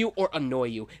ignore you or annoy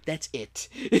you. That's it.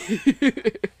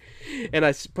 And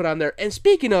I put on there. And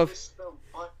speaking of,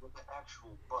 butt with the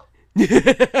actual butt.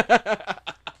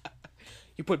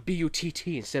 You put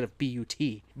B-U-T-T instead of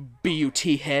B-U-T.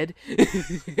 B-U-T head.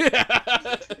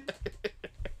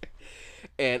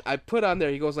 And I put on there,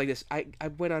 he goes like this. I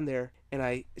went on there and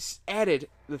I added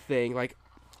the thing, like,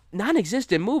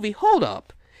 non-existent movie? Hold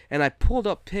up. And I pulled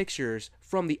up pictures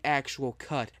from the actual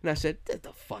cut, and I said, "Get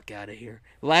the fuck out of here."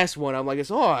 Last one, I'm like,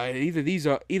 either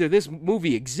this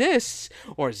movie exists,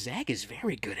 or Zach is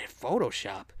very good at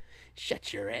Photoshop.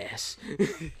 Shut your ass.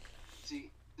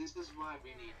 See, this is why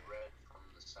we need Red from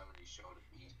the '70s show to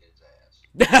beat his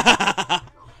ass.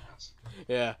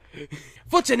 Yeah.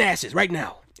 Foots and asses right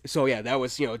now. So yeah, that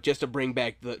was, just to bring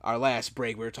back our last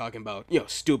break, we were talking about,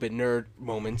 stupid nerd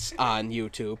moments on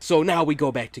YouTube. So now we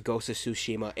go back to Ghost of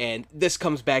Tsushima, and this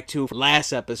comes back to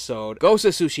last episode. Ghost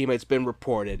of Tsushima, it's been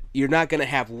reported, you're not going to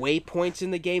have waypoints in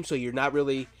the game, so you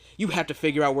have to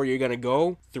figure out where you're going to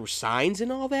go through signs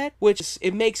and all that, which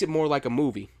it makes it more like a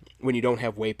movie when you don't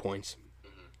have waypoints.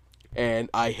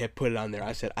 And I had put it on there.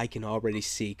 I said, I can already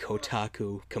see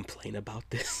Kotaku complain about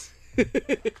this.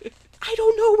 I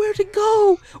don't know where to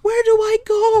go. Where do I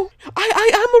go?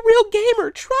 I'm a real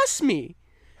gamer. Trust me.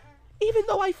 Even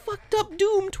though I fucked up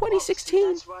Doom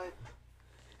 2016. Well,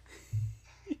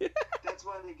 that's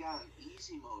why they got an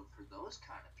easy mode for those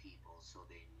kind of people, so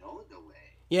they know the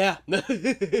way. Yeah.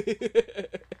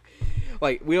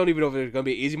 Like, we don't even know if there's going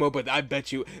to be easy mode, but I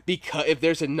bet you, because if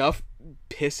there's enough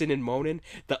pissing and moaning,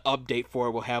 the update for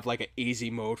it will have, like, an easy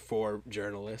mode for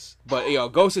journalists. But,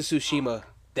 Ghost of Tsushima,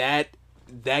 that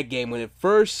game, when it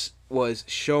first was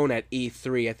shown at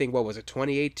E3, I think,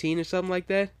 2018 or something like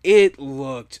that? It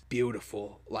looked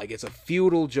beautiful. Like, it's a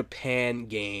feudal Japan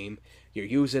game. You're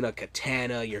using a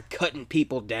katana, you're cutting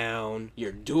people down,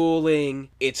 you're dueling.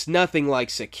 It's nothing like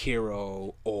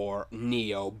Sekiro or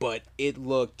Nioh, but it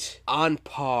looked on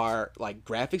par, like,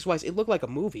 graphics-wise. It looked like a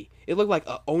movie. It looked like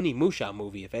a Onimusha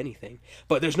movie, if anything.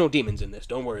 But there's no demons in this.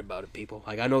 Don't worry about it, people.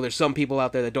 Like, I know there's some people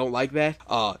out there that don't like that,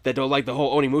 that don't like the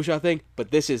whole Onimusha thing,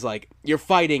 but this is like, you're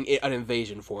fighting an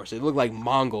invasion force. It looked like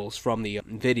Mongols from the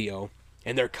video.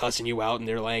 And they're cussing you out in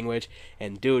their language.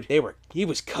 And dude, he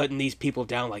was cutting these people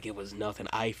down like it was nothing.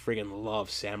 I friggin' love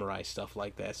samurai stuff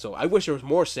like that. So I wish there was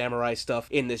more samurai stuff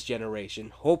in this generation.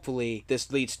 Hopefully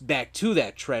this leads back to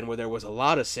that trend where there was a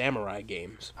lot of samurai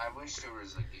games. I wish there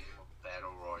was a game of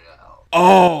Battle Royale.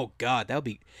 Oh god, that'd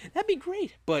be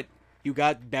great. But you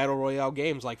got Battle Royale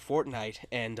games like Fortnite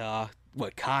and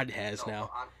what COD has now.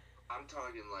 I'm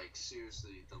talking like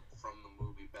seriously from the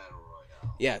movie Battle Royale.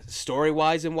 Yeah,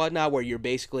 story-wise and whatnot, where you're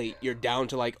basically, you're down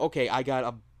to like, okay, I got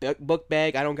a book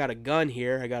bag, I don't got a gun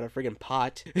here, I got a friggin'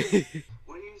 pot. Where do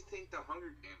you think the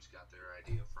Hunger Games got their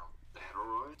idea from? Battle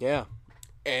Royale? Yeah.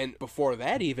 And before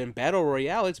that even, Battle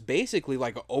Royale, it's basically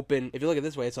like an open, if you look at it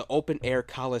this way, it's an open-air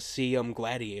Coliseum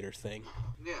gladiator thing.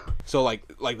 Yeah. So like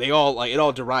it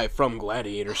all derived from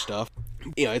gladiator stuff.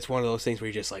 It's one of those things where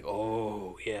you're just like,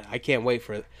 oh, yeah, I can't wait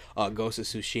for Ghost of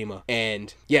Tsushima.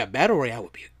 And, yeah, Battle Royale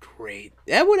would be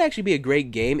that would actually be a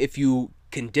great game if you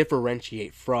can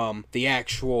differentiate from the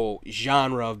actual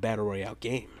genre of Battle Royale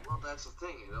game. Well, that's the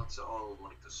thing. It's all,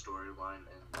 like, the storyline and,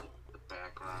 like, the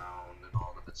background and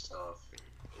all of that stuff.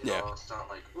 It's not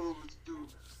like, oh, let's do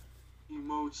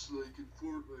emotes like in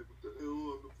Fortnite with the L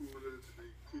on the forehead and they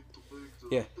kick the legs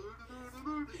up. Yeah.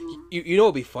 You know what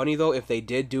would be funny though if they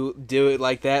did do it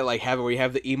like that, like have it where you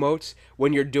have the emotes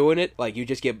when you're doing it, like you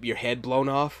just get your head blown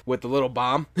off with the little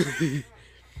bomb.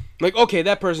 Like, okay,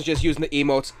 that person's just using the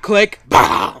emotes. Click,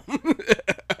 bomb.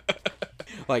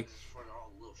 Like,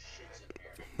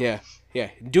 yeah.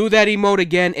 Do that emote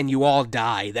again, and you all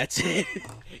die. That's it.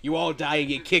 You all die and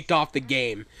get kicked off the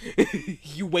game.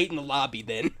 You wait in the lobby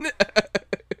then.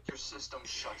 Your system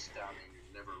shuts down and you're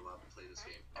never allowed to play this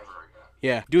game ever again.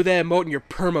 Yeah, do that emote and you're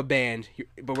perma-banned,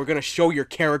 but we're gonna show your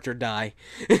character die.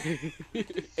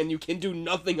 And you can do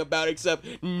nothing about it except,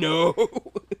 no.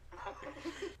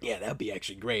 Yeah, that'd be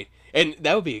actually great. And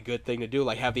that would be a good thing to do,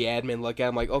 like have the admin look at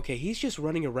him like, okay, he's just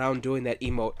running around doing that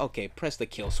emote. Okay, press the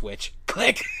kill switch.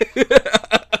 Click!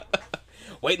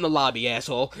 Wait in the lobby,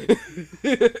 asshole.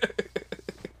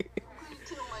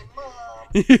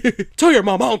 Tell your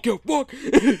mom I don't give a fuck.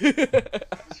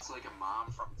 It's like a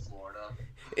mom from Florida.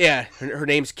 Yeah, her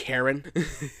name's Karen.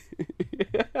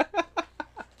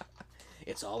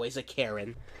 It's always a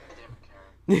Karen.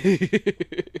 Damn Karen.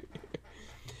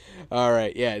 All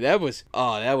right, yeah, that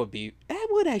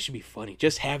would actually be funny.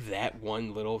 Just have that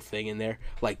one little thing in there,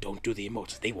 like don't do the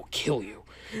emotes; they will kill you.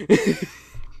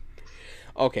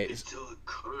 Okay. It's still a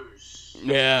curse.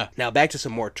 Yeah. Now back to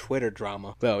some more Twitter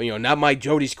drama. Well, not my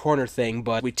Jody's Corner thing,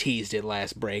 but we teased it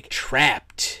last break.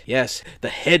 Trapped. Yes, the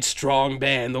Headstrong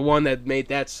band, the one that made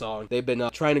that song. They've been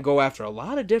trying to go after a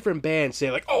lot of different bands,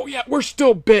 saying like, oh yeah, we're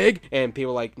still big. And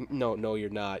people are like, no, you're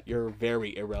not. You're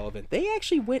very irrelevant. They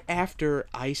actually went after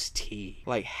Ice-T.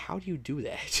 Like, how do you do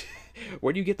that?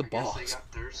 Where do you get the balls? They got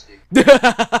thirsty.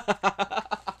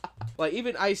 Like,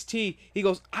 even Ice-T, he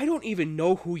goes, I don't even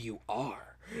know who you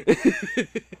are.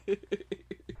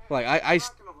 Like, I'm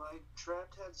not gonna lie,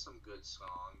 Trapped had some good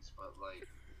songs, but, like,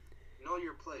 know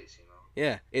your place, you know?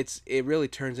 Yeah, it really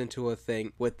turns into a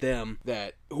thing with them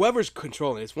that whoever's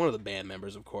controlling it's one of the band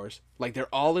members, of course. Like, they're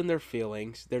all in their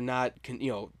feelings. They're not,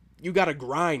 you gotta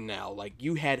grind now. Like,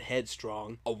 you had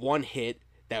Headstrong, a one hit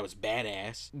that was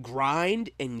badass. Grind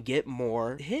and get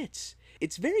more hits.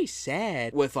 It's very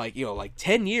sad with, like,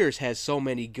 10 Years has so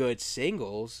many good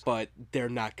singles, but they're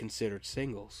not considered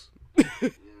singles. Yeah.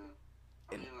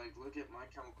 I mean, like, look at My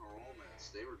Chemical Romance.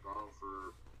 They were gone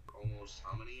for almost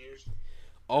how many years?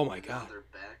 Oh my and god. Now they're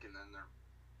back and then they're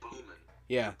booming.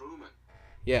 Yeah. They're booming.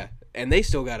 Yeah. And they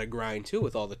still got to grind too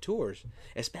with all the tours,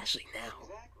 especially now. Exactly.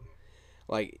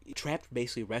 Like, Trapped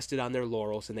basically rested on their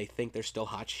laurels and they think they're still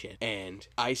hot shit. And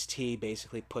Ice-T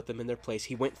basically put them in their place.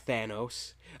 He went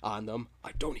Thanos on them.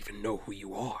 I don't even know who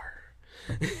you are.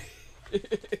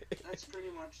 That's pretty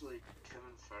much like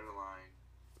Kevin Federline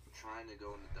trying to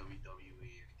go into WWE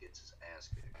and gets his ass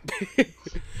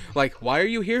kicked. Like, why are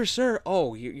you here, sir?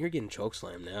 Oh, you're getting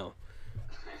chokeslammed now.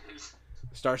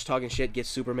 Starts talking shit, gets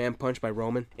Superman punched by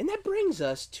Roman. And that brings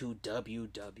us to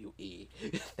WWE.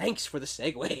 Thanks for the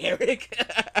segue, Eric.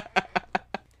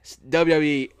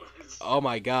 WWE, oh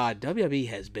my god,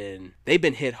 WWE they've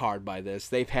been hit hard by this.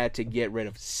 They've had to get rid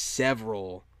of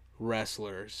several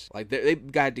wrestlers. Like,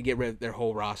 they've got to get rid of their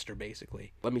whole roster,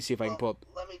 basically. Let me see if I can pull up.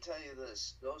 Let me tell you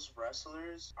this. Those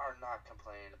wrestlers are not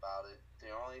complaining about it. The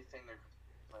only thing they're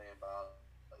complaining about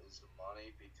is the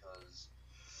money, because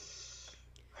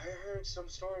I heard some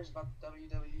stories about the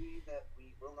WWE that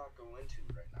we will not go into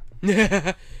right now.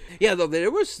 Yeah, though there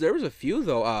was a few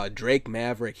though. Drake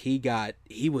Maverick, he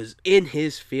was in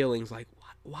his feelings, like,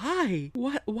 why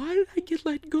did I get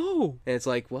let go? And it's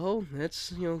like, well,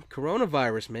 that's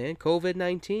coronavirus, man,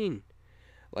 COVID-19.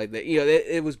 Like,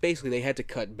 it was basically they had to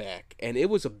cut back, and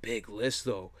it was a big list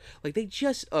though. Like,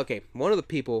 one of the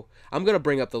people, I'm gonna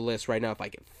bring up the list right now if I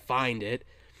can find it.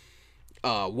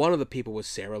 One of the people was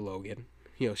Sarah Logan.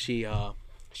 She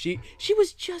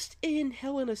was just in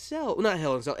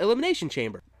Elimination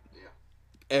Chamber. Yeah.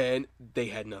 And they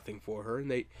had nothing for her,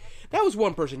 and that was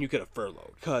one person you could have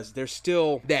furloughed, because there's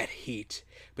still that heat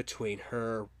between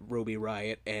her, Ruby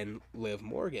Riott, and Liv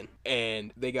Morgan.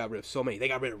 And they got rid of so many. They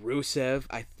got rid of Rusev.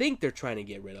 I think they're trying to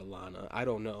get rid of Lana. I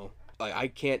don't know. Like, I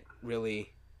can't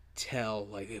really tell,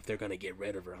 like, if they're gonna get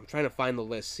rid of her. I'm trying to find the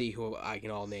list, see who I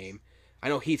can all name. I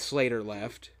know Heath Slater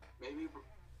left.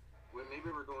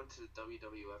 Maybe we're going to the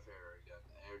WWF era again,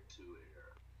 the Attitude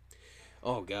era.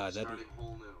 Oh god, starting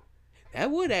whole new. That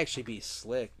would actually be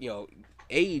slick.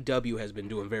 AEW has been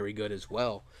doing very good as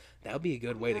well. That would be a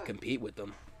good way to compete with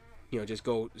them. Just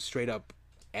go straight up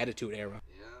Attitude Era.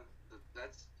 Yeah,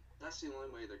 that's the only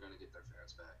way they're gonna get their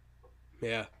fans back.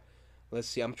 Yeah. Let's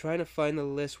see. I'm trying to find the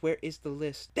list. Where is the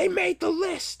list? They made the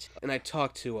list! And I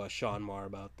talked to Sean Marr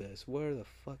about this. Where the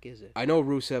fuck is it? I know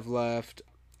Rusev left.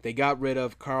 They got rid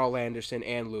of Carl Anderson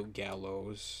and Luke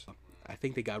Gallows. I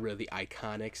think they got rid of the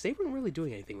Iconics. They weren't really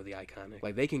doing anything with the Iconics.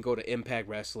 Like, they can go to Impact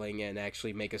Wrestling and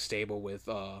actually make a stable with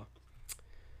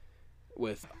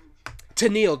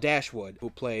Tennille Dashwood, who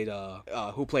played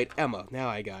Emma. Now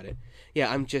I got it.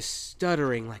 Yeah, I'm just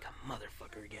stuttering like a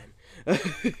motherfucker again.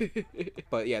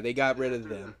 But yeah, they got rid of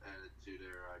them. Attitude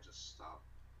era, I just stopped.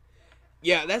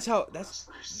 Yeah, that's how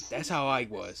I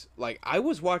was. Like, I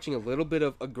was watching a little bit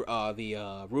of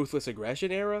the Ruthless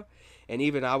Aggression era, and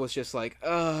even I was just like,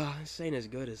 this ain't as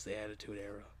good as the Attitude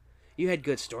era. You had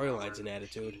good storylines in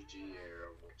Attitude. PG era,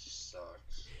 which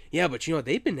sucks. Yeah, but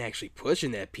they've been actually pushing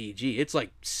that PG. It's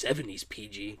like 70s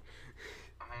PG.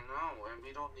 I know, and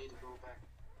we don't need to go back.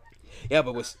 Yeah,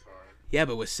 but with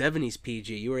 70s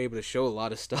PG, you were able to show a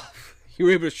lot of stuff. You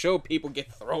were able to show people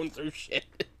get thrown through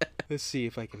shit. Let's see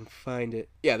if I can find it.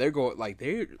 Yeah, they're going, like,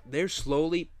 they're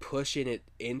slowly pushing it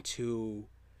into,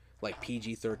 like,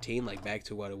 PG-13, like, back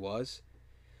to what it was.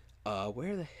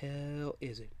 Where the hell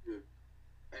is it? Dude,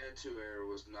 Attitude era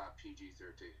was not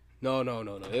PG-13. No.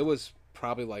 It was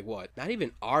probably, like, what? Not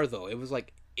even R, though. It was,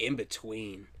 like, in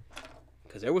between.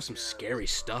 Because there was some scary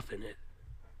stuff in it.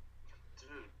 Dude,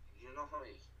 you know how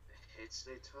many hits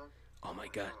they took? Oh, my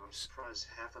God. I'm surprised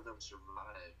half of them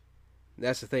survived.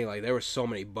 That's the thing, like, there were so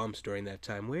many bumps during that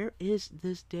time. Where is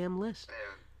this damn list?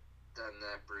 And then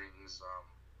that brings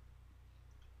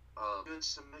a good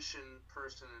submission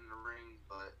person in the ring,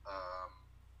 but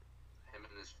him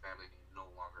and his family no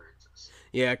longer exist.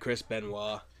 Yeah, Chris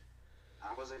Benoit.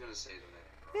 I wasn't gonna say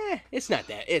the name. It's not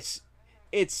that. It's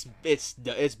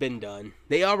been done.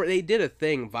 They did a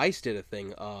thing. Vice did a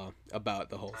thing about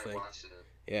the whole thing. I watched it.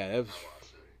 Yeah,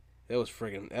 it That was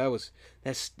friggin' that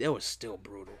was still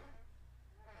brutal.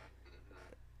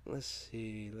 Let's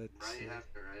see. Right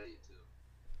after Eddie too.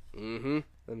 Mm-hmm.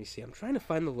 Let me see. I'm trying to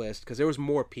find the list because there was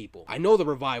more people. I know the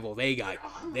Revival. They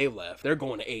left. They're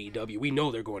going to AEW. We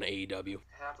know they're going to AEW.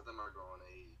 Half of them are going to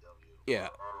AEW. Yeah.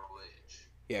 ROH.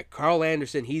 Yeah. Carl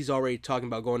Anderson. He's already talking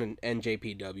about going to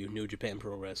NJPW, New Japan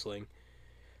Pro Wrestling.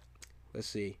 Let's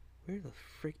see. Where the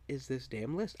frick is this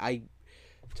damn list? I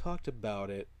talked about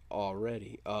it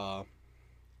already.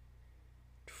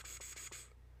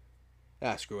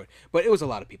 Screw it. But it was a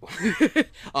lot of people.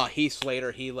 Heath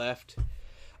Slater, he left.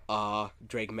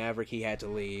 Drake Maverick, he had to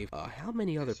leave. How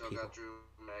many other people? Got Drew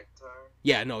McIntyre?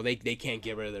 Yeah, no, they can't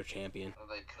get rid of their champion. Well,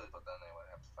 they could, but then they would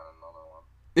have to find another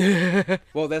one.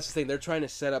 Well, that's the thing. They're trying to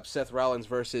set up Seth Rollins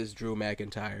versus Drew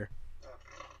McIntyre.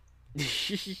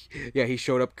 Yeah, he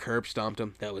showed up, curb stomped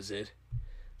him. That was it.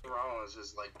 Rollins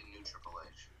is like the new Triple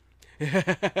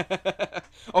H.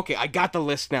 Okay, I got the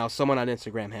list now. Someone on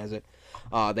Instagram has it.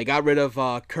 They got rid of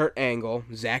Kurt Angle,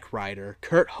 Zack Ryder,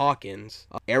 Kurt Hawkins,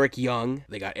 Eric Young.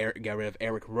 They got rid of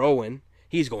Eric Rowan.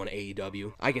 He's going to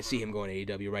AEW. I can see him going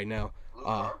to AEW right now. Luke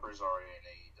Harper's already in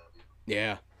AEW.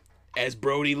 Yeah. As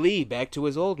Brody Lee, back to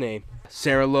his old name.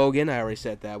 Sarah Logan, I already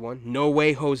said that one. No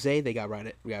Way Jose, they got rid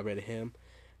of him.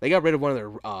 They got rid of one of their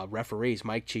referees,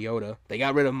 Mike Chioda. They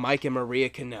got rid of Mike and Maria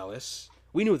Kanellis.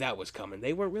 We knew that was coming.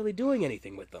 They weren't really doing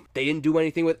anything with them. They didn't do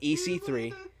anything with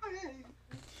EC3.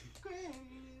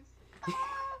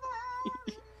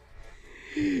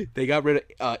 They got rid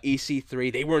of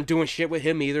EC3. They weren't doing shit with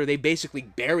him either. They basically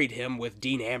buried him with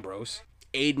Dean Ambrose.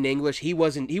 Aiden English, he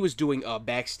was doing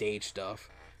backstage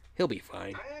stuff. He'll be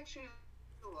fine. I actually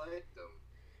liked him.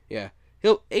 Yeah.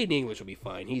 Aiden English will be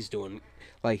fine. He's doing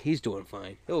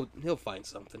fine. He'll find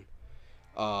something.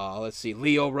 Let's see.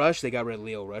 Leo Rush, they got rid of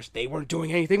Leo Rush. They weren't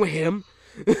doing anything with him.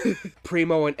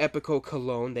 Primo and Epico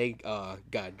Cologne, they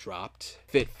got dropped.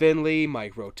 Fit Finley,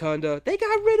 Mike Rotunda, they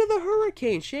got rid of the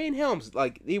Hurricane. Shane Helms,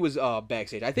 he was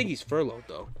backstage. I think he's furloughed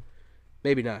though.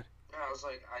 Maybe not. Yeah, I was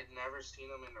like, I'd never seen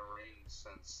him in the ring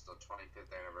since the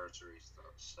 25th anniversary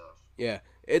stuff. Yeah,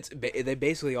 they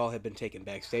basically all have been taking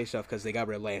backstage stuff because they got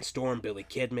rid of Lance Storm, Billy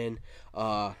Kidman,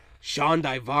 Sean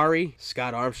Daivari,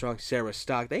 Scott Armstrong, Sarah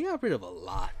Stock. They got rid of a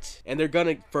lot, and they're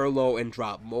gonna furlough and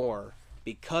drop more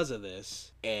because of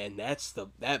this. And that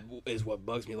is what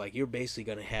bugs me. Like, you're basically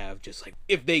gonna have just like,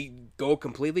 if they go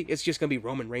completely, it's just gonna be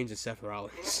Roman Reigns and Seth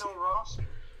Rollins. There's no roster.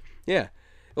 Yeah,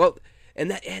 well. And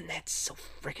that's so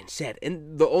freaking sad.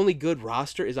 And the only good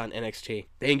roster is on NXT.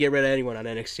 They didn't get rid of anyone on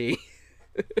NXT.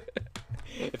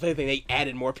 If anything, they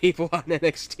added more people on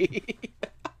NXT.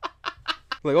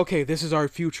 Like, okay, this is our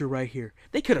future right here.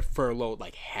 They could have furloughed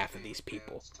like half of these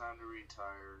people. It's time to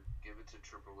retire. Give it to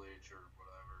Triple H or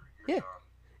whatever. Yeah. Done.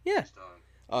 Yeah. He's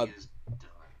done. He is done.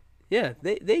 Yeah,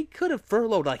 they could have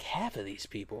furloughed like half of these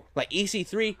people. Like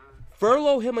EC3,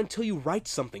 furlough him until you write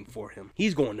something for him.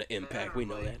 He's going to Impact. We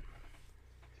know that.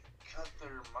 Cut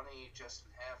their money just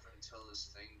in half until this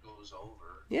thing goes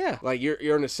over. Yeah, like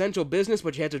you're an essential business,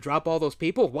 but you had to drop all those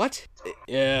people? What?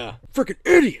 Yeah. Freaking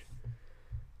idiot!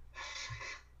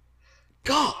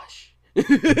 Gosh!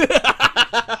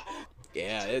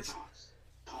 Yeah, it's...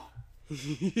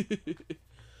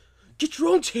 Get your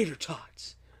own tater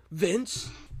tots, Vince!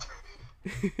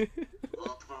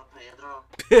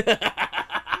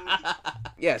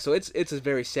 Yeah, so it's a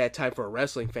very sad time for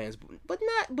wrestling fans, but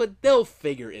they'll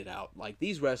figure it out. Like,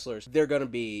 these wrestlers, they're gonna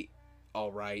be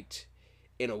all right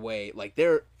in a way. Like,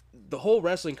 the whole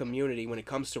wrestling community, when it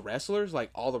comes to wrestlers,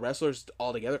 like all the wrestlers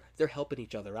all together, they're helping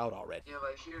each other out already. Yeah,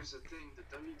 like, here's the thing: the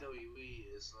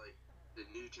WWE is like the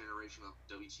new generation of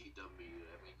WCW,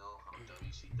 and we know how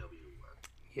WCW went.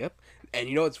 Yep. And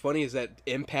you know what's funny is that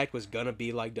Impact was gonna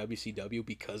be like WCW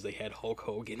because they had Hulk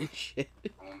Hogan and shit.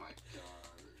 Oh my god.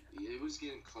 It was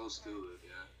getting close to it,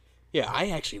 yeah. Yeah, I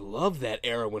actually love that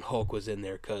era when Hulk was in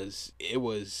there because it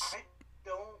was... I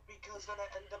don't, because then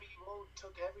NWO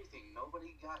took everything.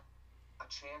 Nobody got a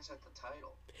chance at the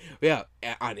title. Yeah,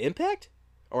 on Impact?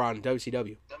 Or on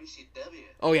WCW? WCW.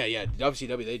 Oh, yeah,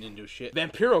 WCW, they didn't do shit.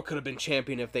 Vampiro could have been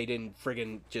champion if they didn't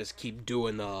friggin' just keep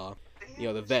doing the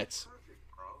vets. Perfect,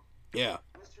 bro. Yeah.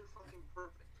 Mr. Fucking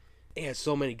Perfect. They had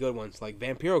so many good ones. Like,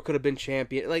 Vampiro could have been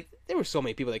champion. Like, there were so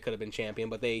many people that could have been champion,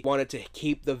 but they wanted to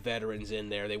keep the veterans in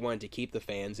there. They wanted to keep the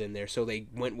fans in there, so they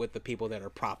went with the people that are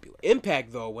popular.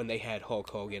 Impact, though, when they had Hulk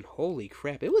Hogan, holy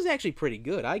crap, it was actually pretty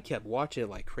good. I kept watching it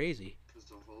like crazy. Because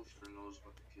the Hulkster knows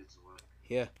what the kids want.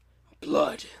 Yeah.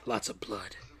 Blood. Lots of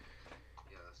blood.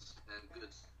 Yes, and good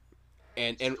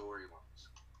And storylines.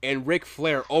 And Ric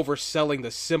Flair overselling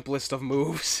the simplest of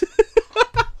moves.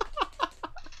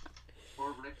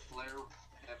 Or Ric Flair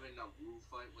having in a Wu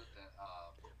fight with that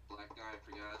black guy. I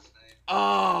forgot his name.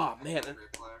 Oh man.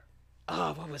 Ric Flair.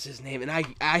 Oh, what was his name? And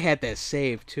I had that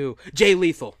saved too. Jay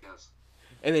Lethal. Yes.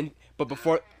 And then, but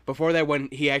before that, when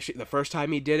he actually, the first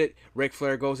time he did it, Ric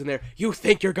Flair goes in there, you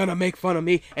think you're gonna make fun of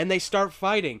me? And they start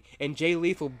fighting, and Jay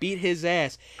Lethal beat his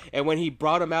ass. And when he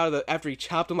brought him out of after he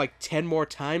chopped him like 10 more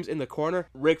times in the corner,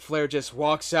 Ric Flair just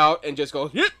walks out and just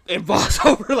goes, yep, and falls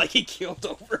over like he killed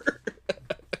over.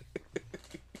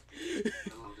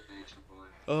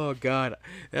 Oh god,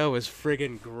 that was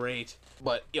friggin' great.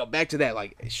 But back to that,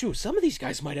 like, shoot, some of these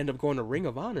guys might end up going to Ring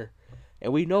of Honor,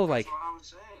 and we know, like, that's what I was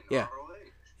saying. yeah. ROH.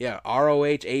 Yeah,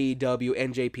 ROH, AEW,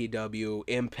 NJPW,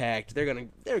 Impact,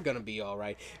 they're gonna be all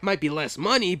right. Might be less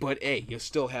money, but hey, you'll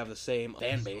still have the same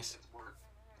fan base.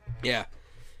 Yeah.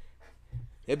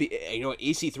 It'd be,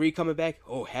 EC3 coming back.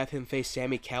 Oh, have him face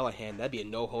Sami Callihan. That'd be a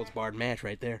no holds barred match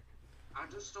right there. I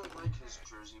just don't like his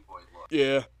Jersey Boy look.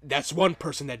 Yeah, that's one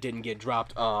person that didn't get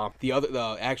dropped.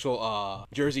 The actual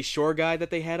Jersey Shore guy that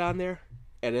they had on there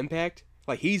at Impact,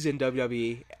 like he's in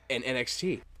WWE and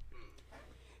NXT.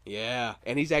 Yeah,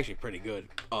 and he's actually pretty good.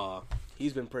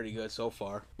 He's been pretty good so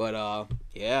far. But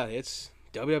yeah, it's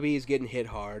WWE is getting hit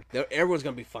hard. Everyone's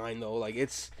gonna be fine though. Like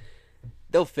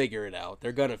they'll figure it out.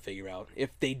 They're gonna figure out. If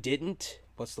they didn't,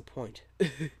 what's the point?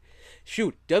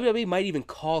 Shoot, WWE might even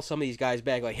call some of these guys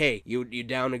back. Like, hey, you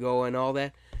down to go and all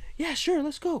that? Yeah, sure,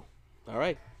 let's go. All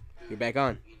right, you're back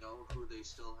on. You know who they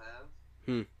still have?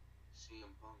 CM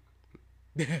Punk.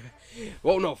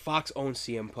 Well, no, Fox owns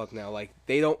CM Punk now. Like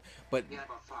they don't, but Yeah,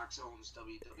 but Fox owns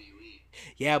WWE.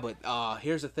 yeah, but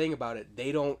here's the thing about it.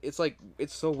 They don't. It's like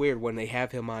it's so weird when they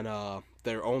have him on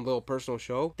their own little personal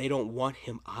show. They don't want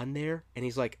him on there, and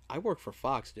he's like, "I work for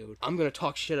Fox, dude. I'm gonna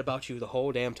talk shit about you the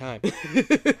whole damn time." There's a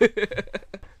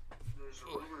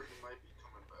rumor he might be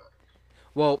coming back.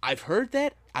 Well, I've heard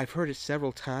that. I've heard it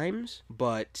several times,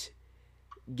 but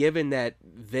given that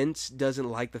Vince doesn't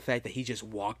like the fact that he just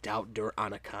walked out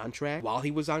on a contract while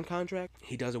he was on contract,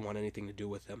 he doesn't want anything to do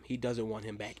with him. He doesn't want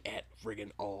him back at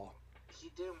friggin' all.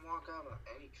 He didn't walk out on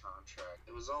any contract.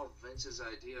 It was all Vince's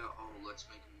idea. Oh, let's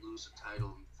make him lose the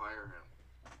title and fire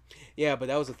him. Yeah, but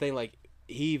that was the thing. Like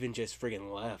he even just friggin'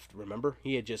 left. Remember,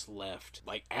 he had just left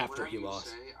like after he lost.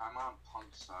 Say, I'm on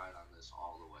Punk's side on this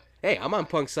all the way. Hey, I'm on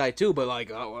Punk's side too, but like,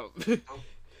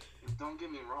 don't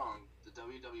get me wrong. The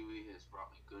WWE has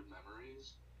brought me good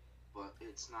memories, but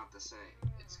it's not the same.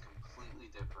 It's completely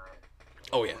different.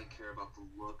 Oh yeah. I only care about the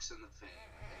looks and the fame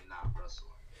and not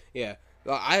wrestling. Yeah,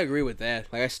 I agree with that.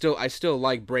 Like I still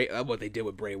like what they did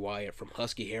with Bray Wyatt, from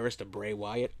Husky Harris to Bray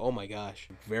Wyatt. Oh my gosh,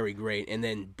 very great. And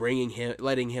then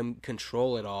letting him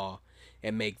control it all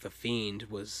and make The Fiend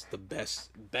was the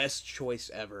best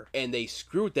choice ever. And they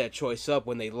screwed that choice up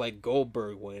when they let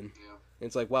Goldberg win. Yeah.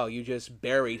 It's like, wow, you just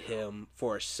buried him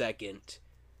for a second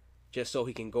just so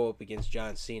he can go up against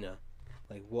John Cena.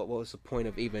 Like, what was the point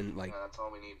of even, like... That's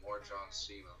all we need, more John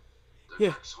Cena. The Yeah.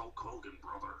 next Hulk Hogan,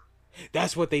 brother.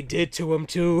 That's what they did to him,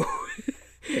 too.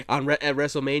 At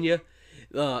WrestleMania,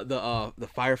 the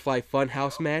Firefly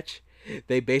Funhouse match,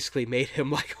 they basically made him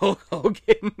like Hulk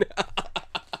Hogan.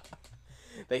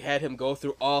 They had him go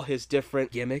through all his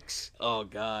different gimmicks. Oh,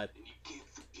 God. And you can't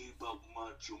forget about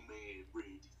Macho Man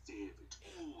Randy Savage.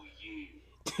 Oh,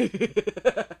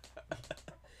 yeah.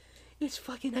 It's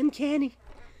fucking uncanny.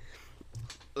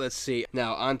 Let's see.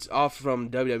 Now, off from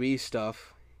WWE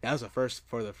stuff. That was the first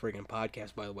for the friggin'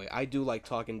 podcast, by the way. I do like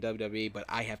talking WWE, but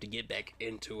I have to get back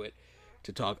into it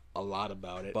to talk a lot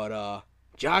about it. But,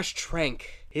 Josh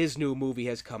Trank, his new movie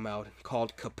has come out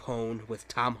called Capone with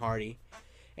Tom Hardy.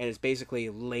 And it's basically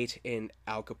late in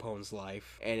Al Capone's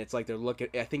life. And it's like they're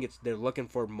looking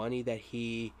for money that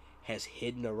he has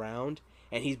hidden around.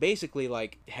 And he's basically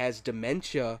like has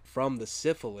dementia from the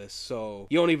syphilis, so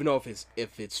you don't even know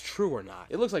if it's true or not.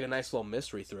 It looks like a nice little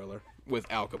mystery thriller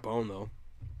with Al Capone though.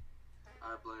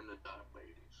 I blame the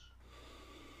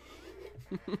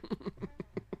diabetes.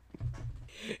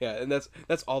 Yeah, and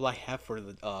that's all I have for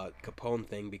the Capone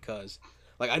thing, because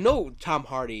like I know Tom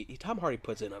Hardy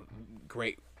puts in a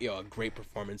great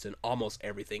performance in almost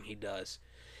everything he does.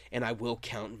 And I will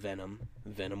count Venom.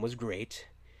 Venom was great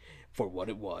for what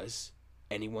it was.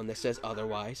 Anyone that says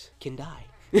otherwise can die.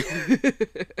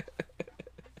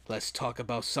 Let's talk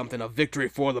about something, a victory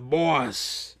for the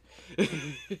boss.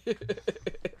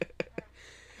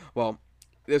 Well,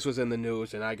 this was in the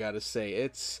news, and I gotta say,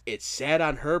 it's sad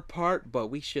on her part, but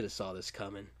we should have saw this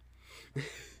coming.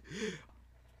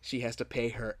 She has to pay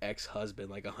her ex-husband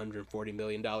like $140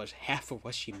 million, half of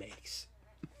what she makes.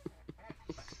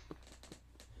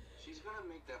 She's gonna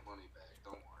make that money back,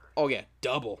 don't worry. Oh yeah,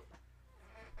 double.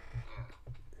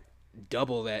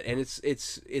 double that. And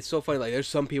it's so funny. Like, there's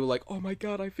some people like, oh my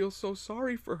god, I feel so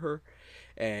sorry for her.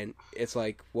 And it's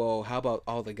like, well, how about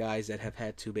all the guys that have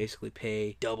had to basically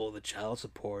pay double the child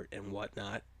support and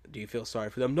whatnot? Do you feel sorry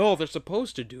for them? No, they're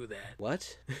supposed to do that.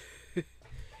 What?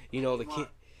 You know, the kid.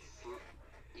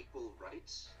 Equal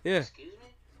rights? Yeah. Excuse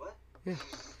me? What? Yeah.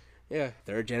 Yeah.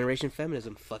 Third generation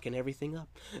feminism fucking everything up.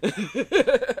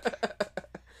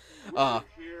 We're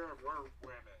here, we're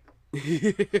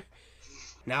women.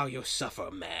 Now you suffer,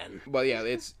 man. Well, yeah,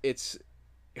 it's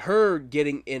her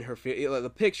getting in her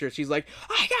the picture. She's like,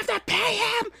 I have to pay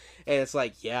him, and it's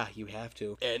like, yeah, you have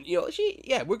to. And you know,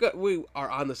 we are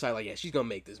on the side like, yeah, she's gonna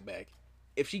make this back.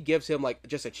 If she gives him like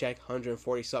just a check,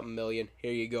 140 something million,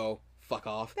 here you go, fuck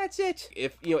off. That's it.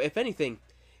 If anything,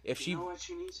 if you know what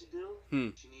she needs to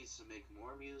do? She needs to make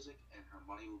more music, and her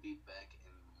money will be back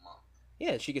in a month.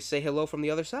 Yeah, she could say hello from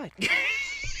the other side.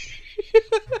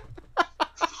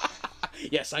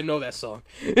 Yes, I know that song.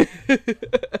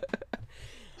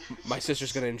 My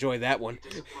sister's gonna enjoy that one.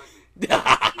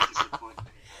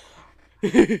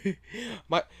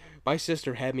 My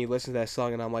sister had me listen to that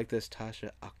song, and I'm like this,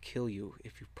 Tasha, I'll kill you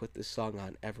if you put this song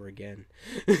on ever again.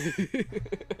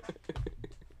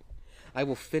 I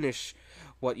will finish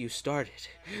what you started.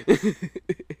 My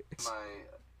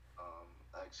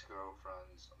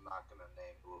ex-girlfriend's, I'm not gonna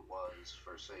name who it was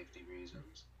for safety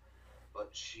reasons, but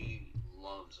she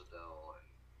loves Adele, and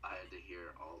I had to hear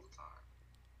it all the time.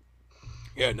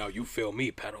 Yeah, now you fail me,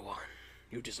 Padawan.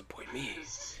 You disappoint me.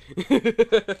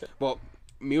 Well,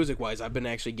 music-wise, I've been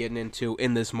actually getting into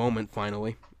In This Moment,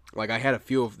 finally. Like, I had a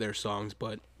few of their songs,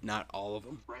 but not all of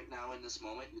them. Right now, in this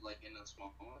moment, you like In This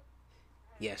Moment?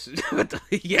 Yes.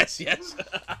 yes.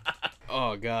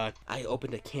 Oh, God. I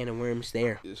opened a can of worms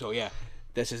there. So, yeah.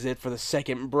 This is it for the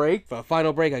second break. For the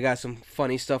final break, I got some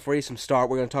funny stuff for you. We're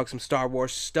going to talk some Star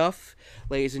Wars stuff,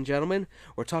 ladies and gentlemen.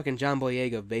 We're talking John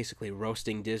Boyega basically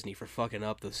roasting Disney for fucking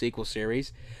up the sequel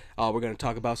series. We're going to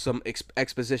talk about some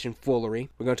exposition foolery.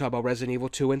 We're going to talk about Resident Evil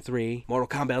 2 and 3. Mortal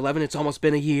Kombat 11, it's almost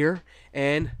been a year.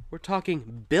 And we're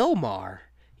talking Bill Maher.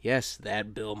 Yes,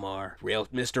 that Bill Maher.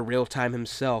 Mr. Real Time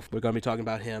himself. We're going to be talking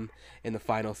about him in the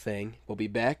final thing. We'll be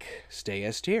back. Stay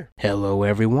S-Tier. Hello,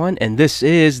 everyone, and this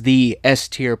is the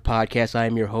S-Tier podcast. I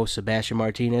am your host, Sebastian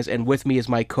Martinez, and with me is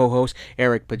my co-host,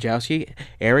 Eric Pajowski.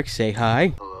 Eric, say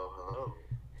hi. Hello.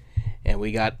 And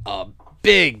we got a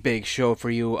big show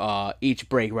for you. Each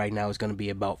break right now is going to be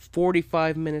about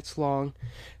 45 minutes long.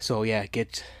 So yeah,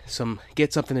 get something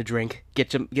to drink,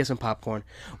 get some popcorn.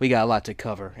 We got a lot to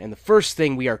cover. And the first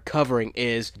thing we are covering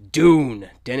is Dune,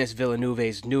 Denis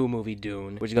Villeneuve's new movie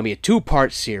Dune, which is going to be a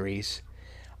 2-part series.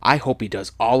 I hope he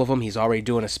does all of them. He's already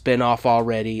doing a spin-off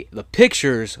already. The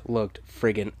pictures looked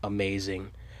friggin'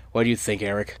 amazing. What do you think,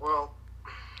 Eric? Well,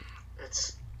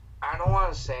 I don't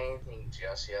want to say anything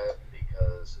just yet,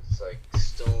 because it's like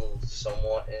still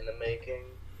somewhat in the making,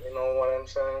 you know what I'm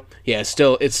saying? Yeah, it's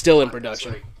still in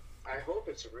production. Like, I hope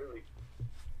it's really,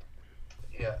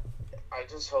 I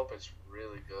just hope it's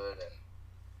really good,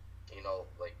 and, you know,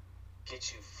 like,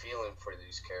 get you feeling for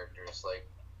these characters, like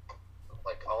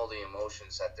all the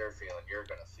emotions that they're feeling, you're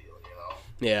gonna feel, you know?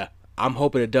 Yeah. I'm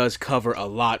hoping it does cover a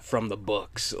lot from the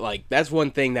books. Like, that's one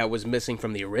thing that was missing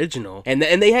from the original. And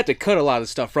they had to cut a lot of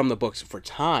stuff from the books for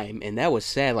time, and that was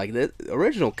sad. Like, the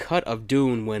original cut of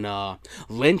Dune when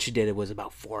Lynch did it was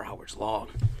about 4 hours long.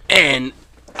 And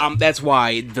that's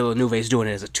why Villeneuve is doing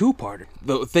it as a 2-parter.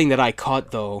 The thing that I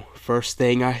caught, though, first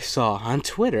thing I saw on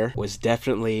Twitter was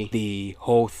definitely the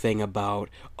whole thing about,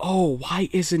 oh, why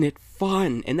isn't it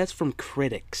fun? And that's from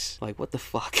critics. Like, what the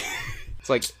fuck? It's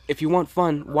like, if you want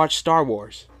fun, watch Star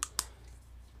Wars.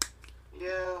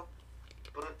 Yeah,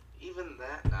 but even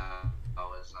that now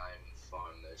is not even fun.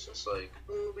 It's just like,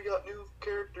 oh, we got new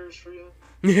characters for you.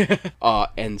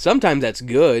 And sometimes that's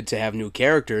good to have new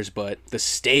characters, but the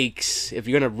stakes, if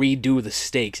you're gonna redo the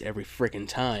stakes every frickin'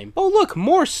 time. Oh, look,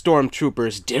 more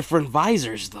stormtroopers, different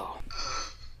visors, though.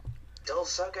 They'll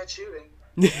suck at shooting.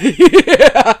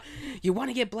 Yeah. You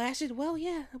want to get blasted? Well,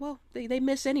 yeah. Well, they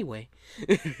miss anyway.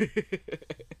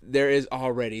 There is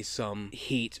already some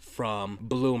heat from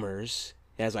bloomers,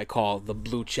 as I call the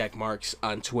blue check marks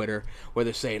on Twitter, where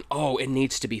they're saying, oh, it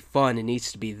needs to be fun, it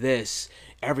needs to be this.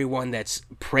 Everyone that's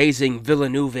praising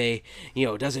Villeneuve,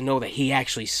 doesn't know that he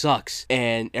actually sucks.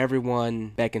 And everyone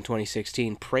back in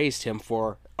 2016 praised him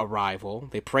for Arrival.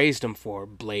 They praised him for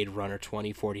Blade Runner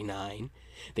 2049.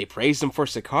 They praised him for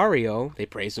Sicario. They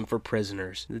praised him for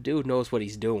Prisoners. The dude knows what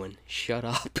he's doing. Shut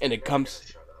up. And it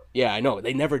comes... Yeah, I know.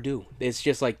 They never do. It's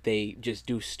just like they just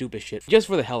do stupid shit just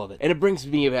for the hell of it. And it brings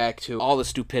me back to all the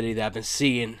stupidity that I've been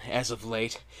seeing as of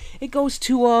late. It goes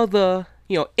to all the,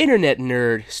 internet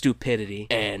nerd stupidity.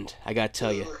 And I gotta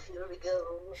tell you, Here we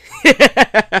go.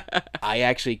 I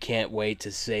actually can't wait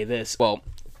to say this. Well,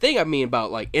 thing I mean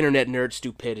about like internet nerd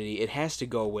stupidity, it has to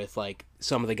go with like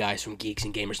some of the guys from Geeks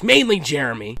and Gamers, mainly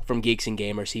Jeremy from Geeks and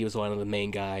Gamers. He was one of the main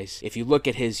guys. If you look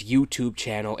at his YouTube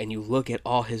channel and you look at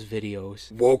all his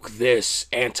videos, woke this,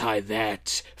 anti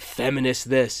that, feminist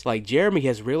this, like Jeremy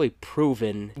has really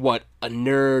proven what a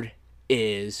nerd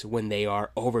is when they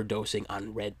are overdosing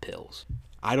on red pills.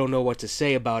 I don't know what to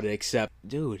say about it except,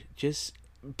 dude, just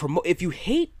promote. If you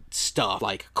hate stuff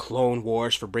like Clone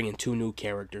Wars for bringing 2 new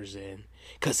characters in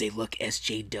because they look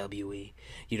SJW-y,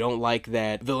 you don't like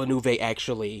that Villeneuve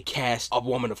actually cast a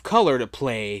woman of color to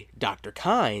play Dr.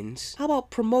 Kynes, how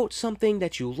about promote something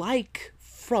that you like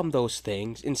from those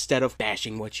things instead of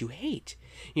bashing what you hate?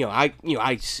 I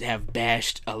have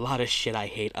bashed a lot of shit I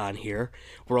hate on here.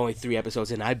 We're only 3 episodes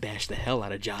in. I bashed the hell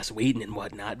out of Joss Whedon and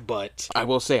whatnot, but I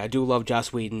will say I do love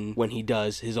Joss Whedon when he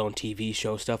does his own TV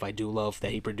show stuff. I do love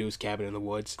that he produced Cabin in the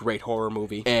Woods. Great horror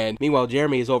movie. And meanwhile,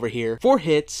 Jeremy is over here for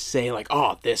hits saying like,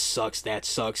 oh, this sucks, that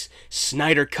sucks.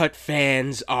 Snyder Cut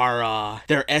fans are,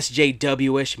 they're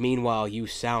SJW-ish. Meanwhile, you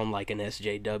sound like an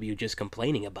SJW just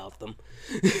complaining about them.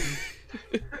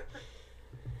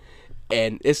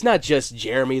 And it's not just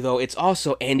Jeremy, though. It's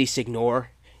also Andy Signore.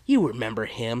 You remember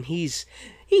him. He's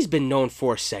been known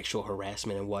for sexual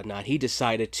harassment and whatnot.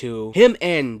 Him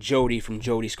and Jody from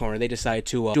Jody's Corner, they decided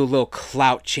to do a little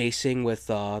clout chasing with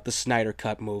the Snyder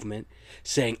Cut movement,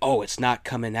 saying, oh, it's not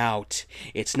coming out.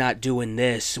 It's not doing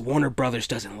this. Warner Brothers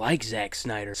doesn't like Zack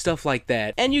Snyder. Stuff like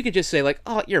that. And you could just say, like,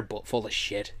 oh, you're full of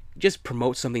shit. Just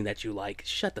promote something that you like.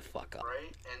 Shut the fuck up.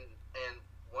 Right? And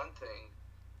one thing,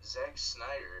 Zack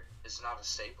Snyder is not a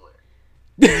stapler.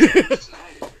 Zack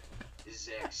Snyder is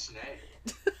Zack Snyder.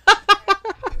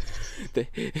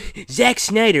 Zack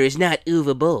Snyder is not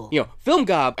Uwe Boll. Film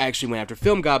Gob actually went after.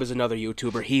 Film Gob is another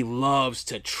YouTuber. He loves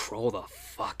to troll the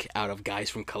fuck out of guys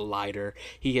from Collider.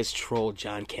 He has trolled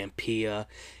John Campea.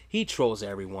 He trolls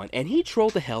everyone. And he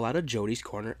trolled the hell out of Jody's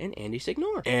Corner and Andy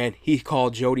Signore. And he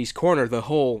called Jody's Corner, the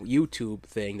whole YouTube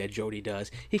thing that Jody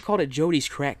does, he called it Jody's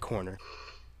Crack Corner.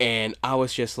 And I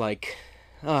was just like,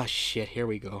 oh shit, here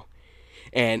we go.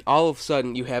 And all of a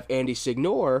sudden you have Andy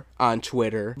Signore on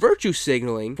Twitter virtue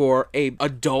signaling for a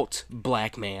adult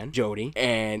black man, Jody,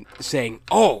 and saying,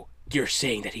 oh, you're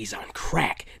saying that he's on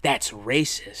crack. That's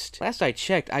racist. Last I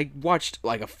checked, I watched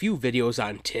like a few videos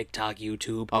on TikTok,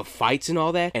 YouTube of fights and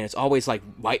all that, and it's always like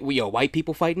white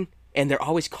people fighting, and they're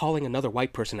always calling another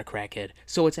white person a crackhead.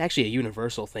 So it's actually a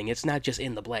universal thing. It's not just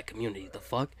in the black community. The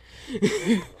fuck?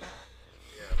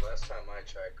 Last time I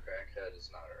checked, crackhead is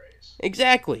not a race.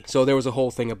 Exactly. So there was a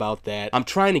whole thing about that. I'm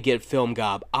trying to get Film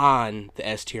Gob on the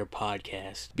S Tier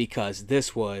podcast because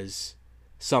this was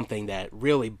something that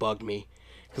really bugged me.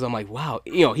 Because I'm like, wow,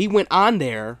 he went on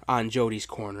there on Jody's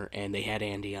Corner and they had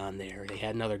Andy on there. They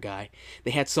had another guy.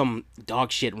 They had some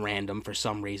dog shit random for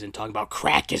some reason talking about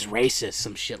crack is racist,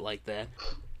 some shit like that.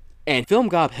 And Film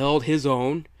Gob held his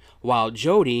own, while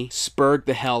Jody spurred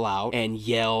the hell out and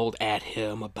yelled at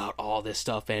him about all this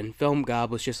stuff. And Film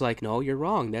Gob was just like, no, you're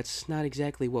wrong. That's not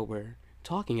exactly what we're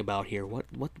talking about here. What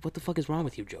the fuck is wrong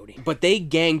with you, Jody? But they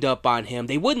ganged up on him.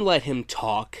 They wouldn't let him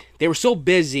talk. They were so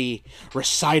busy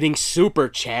reciting super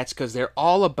chats because they're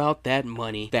all about that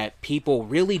money that people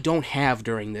really don't have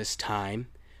during this time.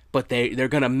 But they're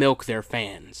gonna milk their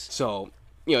fans. So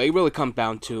it really comes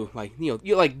down to, like, you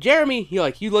like Jeremy,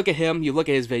 you look at him, you look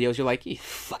at his videos, you're like, you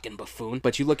fucking buffoon.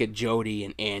 But you look at Jody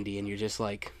and Andy, and you're just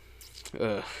like,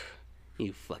 ugh,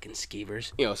 you fucking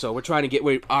skeevers. So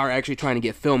we are actually trying to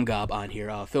get Film Gob on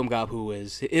here. Film Gob,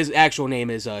 his actual name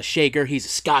is Shaker. He's a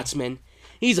Scotsman.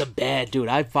 He's a bad dude.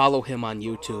 I follow him on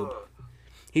YouTube.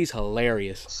 He's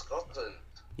hilarious. Scotland.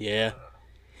 Yeah.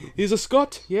 He's a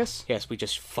Scot, yes. Yes, we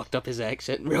just fucked up his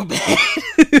accent real bad.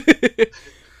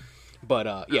 But,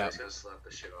 yeah. He's gonna slap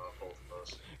the shit off both of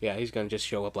us. Yeah, he's gonna just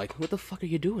show up like, what the fuck are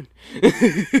you doing?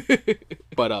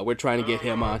 But, we're trying to get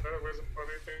him on.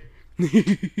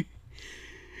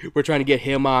 We're trying to get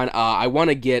him on. I want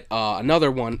to get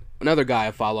another guy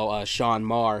I follow, Sean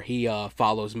Marr. He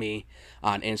follows me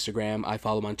on Instagram. I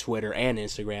follow him on Twitter and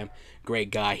Instagram. Great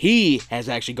guy. He has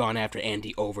actually gone after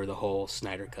Andy over the whole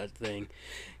Snyder Cut thing.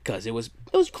 Because it was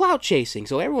clout chasing,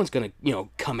 so everyone's gonna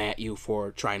come at you for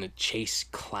trying to chase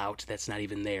clout that's not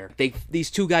even there.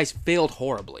 These two guys failed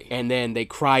horribly, and then they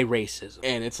cry racism,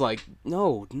 and it's like,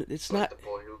 no, it's not. The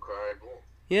boy who cried wolf.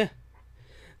 Yeah,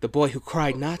 the boy who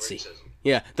cried Nazi. Racism.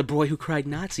 Yeah, the boy who cried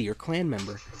Nazi or Klan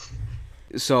member.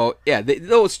 So yeah,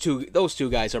 those two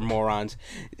guys are morons.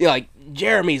 Like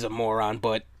Jeremy's a moron,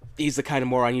 but he's the kind of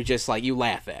moron you just you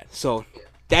laugh at. So.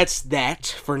 that's that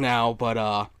for now.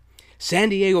 But San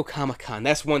Diego Comic-Con,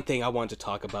 that's one thing I wanted to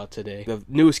talk about today. The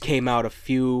news came out a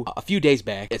few days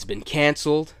back. It's been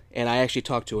canceled, and I actually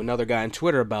talked to another guy on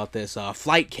Twitter about this,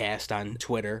 Flightcast on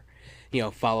Twitter.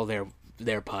 Follow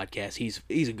their podcast.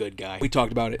 He's a good guy. We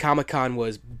talked about it. Comic-Con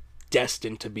was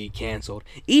destined to be canceled,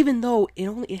 even though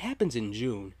it happens in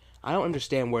June. I don't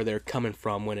understand where they're coming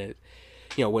from when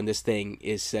when this thing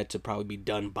is set to probably be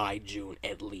done by June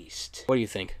at least. What do you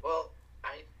think? Well,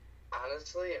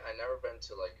 honestly, I've never been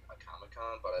to like a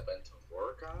Comic-Con, but I've been to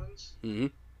horror cons. Mm-hmm.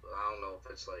 I don't know if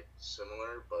it's like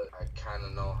similar, but I kind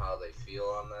of know how they feel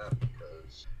on that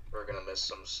because we're gonna miss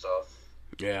some stuff.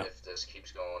 Yeah. If this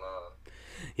keeps going on.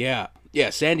 Yeah,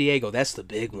 San Diego, that's the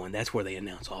big one. That's where they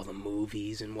announce all the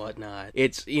movies and whatnot.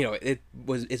 It's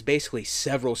it's basically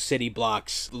several city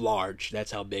blocks large.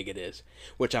 That's how big it is.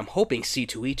 Which I'm hoping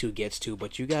C2E2 gets to,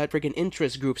 but you got freaking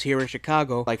interest groups here in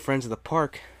Chicago, like Friends of the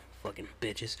Park, fucking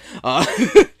bitches,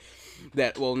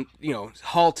 that will,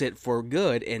 halt it for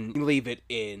good and leave it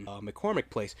in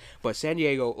McCormick Place. But San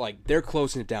Diego, like, they're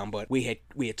closing it down. But we had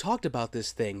talked about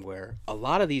this thing where a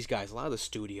lot of these guys, a lot of the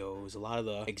studios, a lot of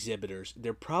the exhibitors,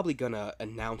 they're probably gonna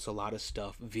announce a lot of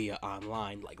stuff via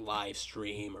online, like live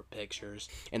stream or pictures.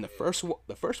 And the first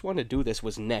one to do this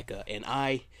was NECA, and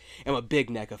I am a big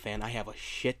NECA fan. I have a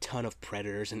shit ton of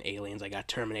Predators and Aliens. I got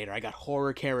Terminator. I got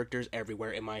horror characters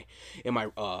everywhere in my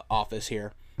office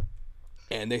here.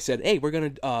 And they said, hey, we're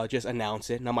going to just announce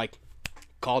it. And I'm like,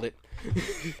 called it.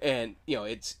 And,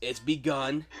 it's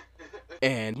begun.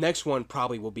 And next one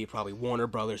will be Warner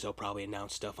Brothers. They'll probably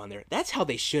announce stuff on there. That's how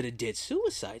they should have did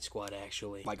Suicide Squad,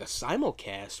 actually. Like a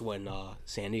simulcast when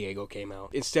San Diego came out.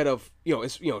 Instead of,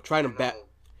 trying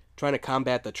to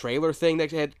combat the trailer thing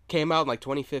that had came out in like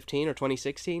 2015 or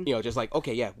 2016. Just like,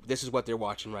 okay, yeah, this is what they're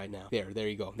watching right now. There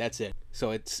you go. That's it.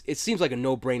 So it seems like a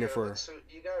no-brainer for... So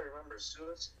you got to remember,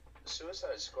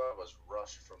 Suicide Squad was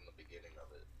rushed from the beginning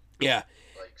of it. Yeah.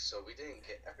 Like, so we didn't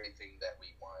get everything that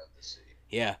we wanted to see.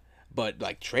 Yeah, but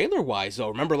like trailer-wise, though,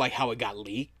 remember like how it got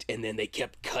leaked and then they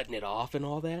kept cutting it off and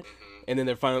all that? Mm-hmm. And then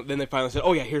they finally said,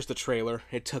 oh yeah, here's the trailer.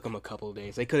 It took them a couple of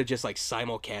days. They could have just like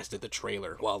simulcasted the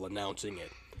trailer while announcing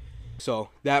it. So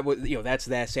that was, that's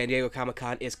that. San Diego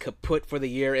Comic-Con is kaput for the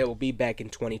year. It will be back in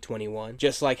 2021.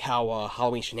 Just like how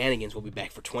Halloween Shenanigans will be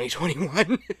back for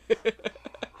 2021.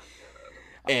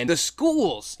 And the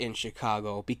schools in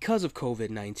Chicago, because of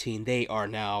COVID-19, they are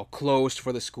now closed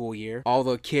for the school year. All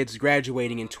the kids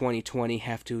graduating in 2020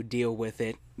 have to deal with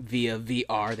it via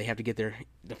VR. They have to get their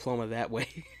diploma that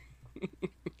way.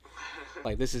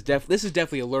 Like, this is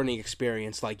definitely a learning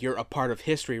experience. Like, you're a part of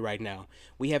history right now.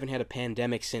 We haven't had a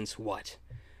pandemic since what?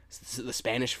 The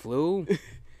Spanish flu?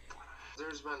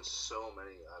 There's been so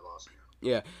many I lost count.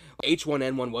 Yeah.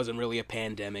 H1N1 wasn't really a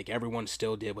pandemic. Everyone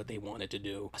still did what they wanted to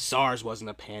do. SARS wasn't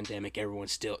a pandemic.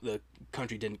 The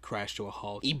country didn't crash to a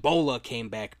halt. Ebola came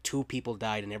back. 2 people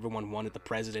died, and everyone wanted the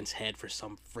president's head for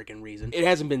some freaking reason. It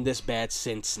hasn't been this bad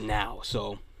since now,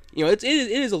 so... it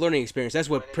is a learning experience. That's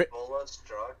what... When Ebola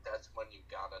struck, that's when you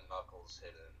got a Knuckles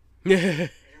hidden.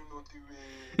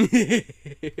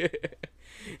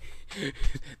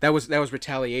 That was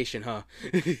retaliation, huh?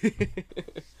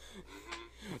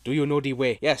 Do you know the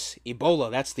way? Yes, Ebola,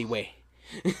 that's the way.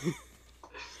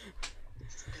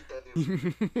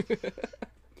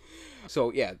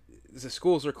 So, yeah, the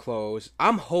schools are closed.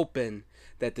 I'm hoping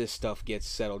that this stuff gets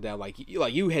settled down. Like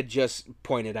you had just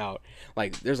pointed out,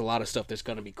 like, there's a lot of stuff that's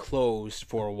going to be closed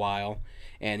for a while.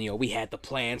 And, we had the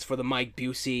plans for the Mike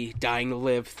Busey Dying to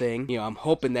Live thing. I'm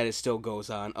hoping that it still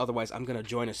goes on. Otherwise, I'm going to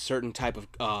join a certain type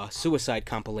of suicide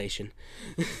compilation.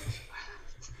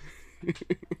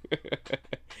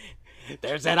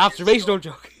 There's that observational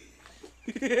joke.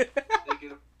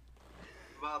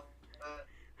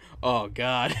 Oh,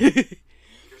 God. You're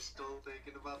still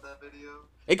thinking about that video?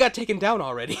 It got taken down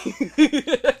already.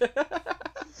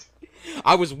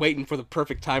 I was waiting for the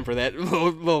perfect time for that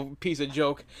little piece of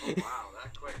joke. Oh, wow,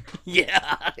 that quick.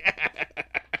 Yeah.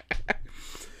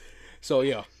 So,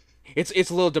 yeah. It's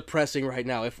a little depressing right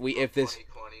now if this...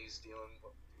 2020's dealing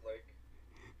with, like...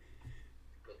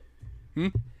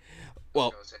 Well... I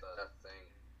was gonna say that thing,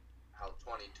 how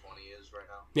 2020 is right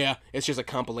now. Yeah, it's just a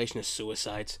compilation of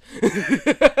suicides.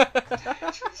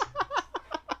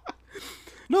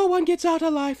 No one gets out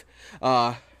alive.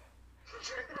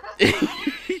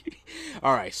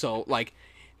 Alright, so, like,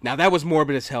 now that was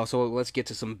morbid as hell, so let's get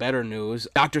to some better news.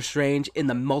 Doctor Strange in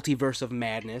the Multiverse of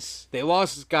Madness. They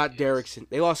lost Scott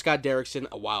Derrickson.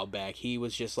 A while back. He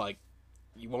was just, like,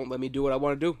 you won't let me do what I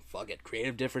want to do? Fuck it.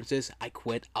 Creative differences. I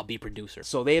quit. I'll be producer.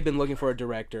 So they have been looking for a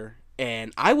director.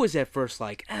 And I was at first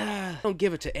like, don't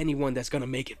give it to anyone that's going to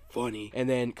make it funny. And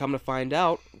then come to find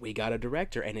out, we got a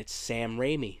director. And it's Sam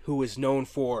Raimi, who is known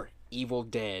for Evil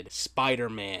Dead,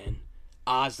 Spider-Man,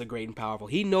 Oz the Great and Powerful.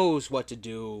 He knows what to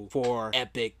do for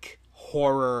epic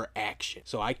horror action.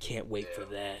 So I can't wait for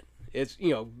that. It's, you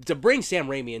know, to bring Sam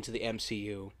Raimi into the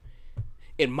MCU,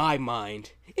 in my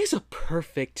mind, is a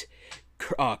perfect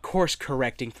course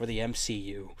correcting for the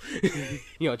MCU.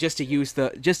 You know, just to use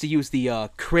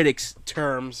the critics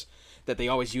terms that they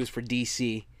always use for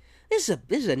DC. This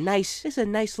is a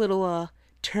nice little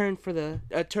turn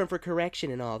for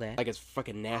correction and all that. Like it's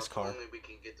fucking NASCAR. Only we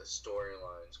can get the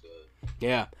storylines good.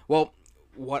 Yeah. Well,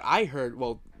 what I heard,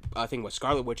 I think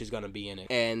Scarlet Witch is going to be in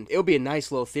it. And it would be a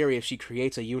nice little theory if she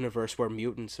creates a universe where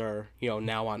mutants are, you know,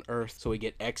 now on Earth, so we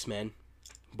get X-Men.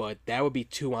 But that would be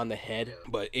too on the head. Yeah.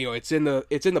 But, you know, it's in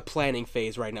the planning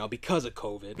phase right now because of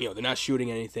COVID. You know, they're not shooting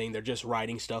anything. They're just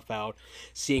writing stuff out,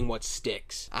 seeing what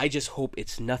sticks. I just hope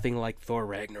it's nothing like Thor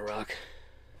Ragnarok.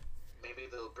 Maybe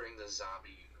they'll bring the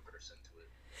zombie universe into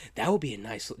it. That would be a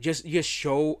nice... Just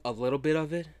show a little bit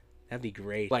of it. That'd be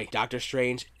great. Like Doctor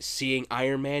Strange seeing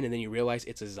Iron Man and then you realize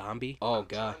it's a zombie. Oh, I'm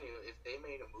God. telling you, if they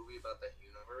made a movie about the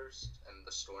universe and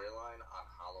the storyline on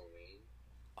Halloween,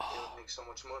 it would make so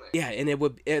much money. Yeah, and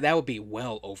that would be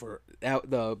well over...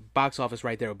 the box office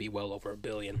right there would be well over $1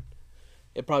 billion.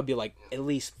 It'd probably be like at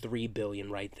least $3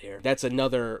 billion right there. That's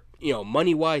another, you know,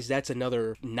 money-wise, that's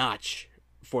another notch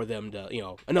for them to, you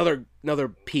know, another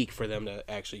peak for them to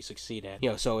actually succeed at.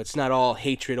 You know, so it's not all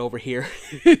hatred over here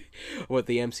with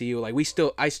the MCU. Like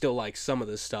I still like some of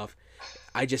this stuff.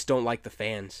 I just don't like the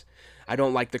fans. I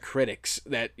don't like the critics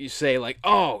that you say like,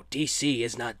 "Oh, DC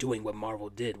is not doing what Marvel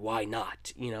did. Why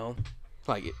not?" You know?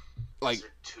 Like They're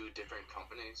two different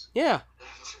companies. Yeah.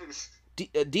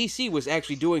 DC was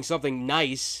actually doing something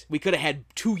nice. We could have had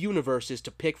 2 universes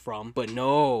to pick from, but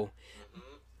no.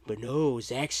 But no,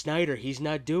 Zack Snyder, he's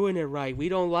not doing it right. We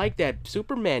don't like that.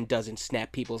 Superman doesn't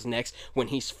snap people's necks when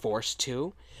he's forced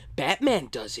to. Batman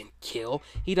doesn't kill.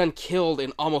 He done killed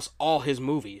in almost all his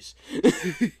movies.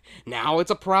 Now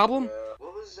it's a problem?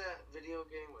 What was that video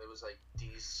game? It was like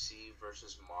DC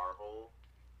versus Marvel.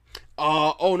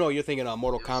 Oh no, you're thinking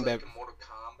Mortal Kombat. Like Mortal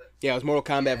Kombat. Yeah, it was Mortal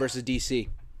Kombat versus DC.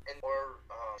 Or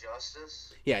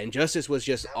Injustice. Yeah, Injustice was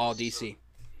just all DC.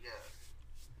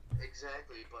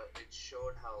 Exactly, but it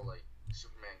showed how, like,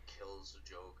 Superman kills the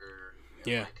Joker, and,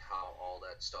 yeah, like, how all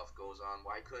that stuff goes on.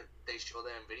 Why could they show that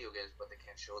in video games, but they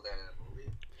can't show that in a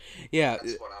movie? Yeah,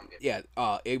 that's what I'm getting.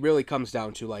 Yeah, it really comes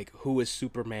down to, like, who is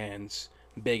Superman's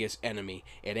biggest enemy.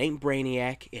 It ain't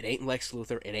Brainiac, it ain't Lex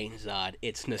Luthor, it ain't Zod,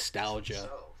 it's nostalgia.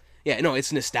 Yeah, no,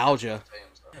 it's nostalgia.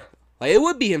 Like, it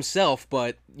would be himself,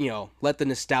 but, you know, let the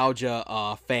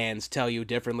nostalgia fans tell you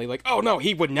differently. Like, oh no,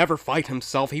 he would never fight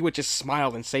himself. He would just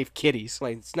smile and save kitties.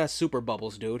 Like, it's not Super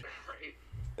Bubbles, dude.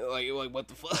 Like what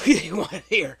the fuck you want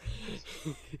here?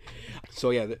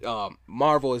 So yeah,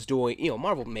 Marvel is doing, you know,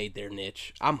 Marvel made their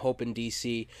niche. I'm hoping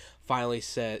DC finally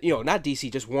says, you know, not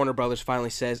DC, just Warner Brothers finally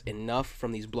says enough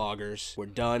from these bloggers. We're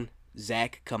done.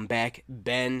 Zach, come back.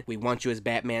 Ben, we want you as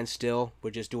Batman still.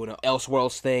 We're just doing an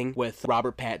Elseworlds thing with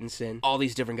Robert Pattinson. All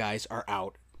these different guys are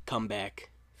out. Come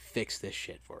back. Fix this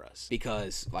shit for us.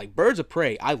 Because, like, Birds of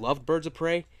Prey, I loved Birds of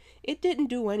Prey. It didn't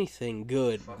do anything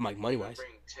good, like, money-wise.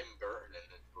 Bring Tim Burton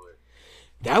into it.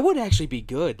 That would actually be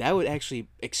good. That would actually,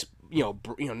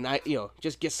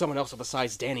 just get someone else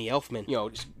besides Danny Elfman, you know,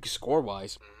 just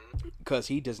score-wise. Because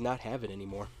he does not have it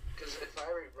anymore. Because if I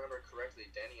remember correctly,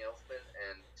 Danny Elfman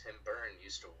and Tim Burton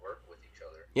used to work with each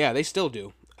other. Yeah, they still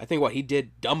do. I think he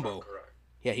did Dumbo. Correct.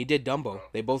 Yeah, he did Dumbo.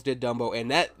 They both did Dumbo,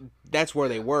 and that's where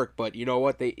they work. But you know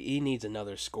what? He needs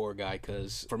another score guy,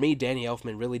 because for me, Danny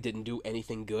Elfman really didn't do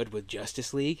anything good with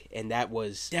Justice League, and that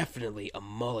was definitely a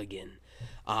mulligan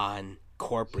on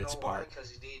corporate's part.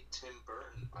 Because you need Tim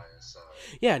Burton by his side.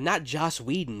 Yeah, not Joss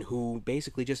Whedon, who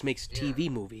basically just makes TV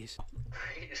movies.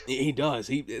 Right. He does.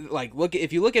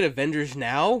 If you look at Avengers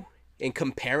now and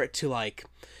compare it to like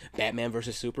Batman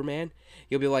versus Superman,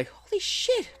 you'll be like, holy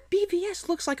shit, BVS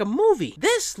looks like a movie.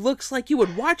 This looks like you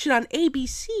would watch it on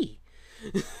ABC.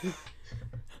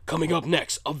 Coming up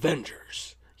next,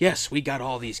 Avengers. Yes, we got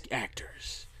all these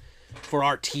actors for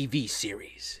our TV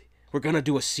series. We're gonna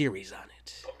do a series on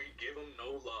it. But we give them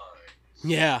no lines.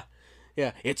 Yeah.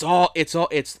 Yeah, it's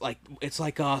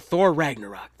like Thor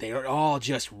Ragnarok. They are all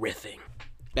just riffing.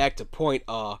 Back to point,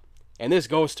 and this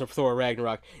goes to Thor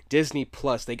Ragnarok, Disney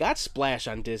Plus. They got Splash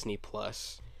on Disney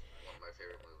Plus. One of my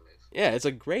favorite movies. Yeah, it's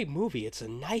a great movie. It's a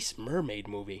nice mermaid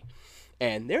movie.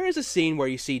 And there is a scene where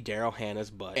you see Daryl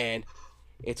Hannah's butt. And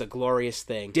It's a glorious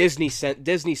thing. Disney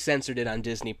censored it on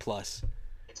Disney Plus.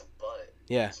 It's a butt.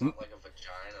 Yeah. It's not like a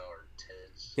vagina or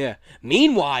tits. Yeah.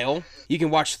 Meanwhile, you can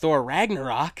watch Thor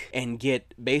Ragnarok and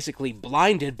get basically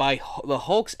blinded by the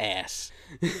Hulk's ass.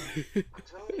 I'm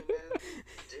telling you, man,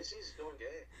 Disney's going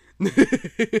gay.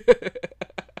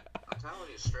 I'm telling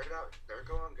you, straight out, they're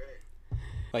going gay.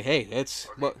 Like, hey, it's...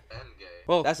 Or they've been gay.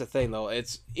 Well, that's the thing, though.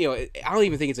 It's, you know, I don't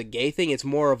even think it's a gay thing. It's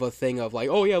more of a thing of like,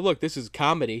 oh, yeah, look, this is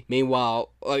comedy. Meanwhile,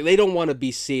 like, they don't want to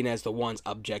be seen as the ones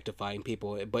objectifying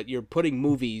people, but you're putting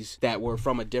movies that were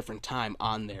from a different time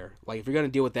on there. Like, if you're going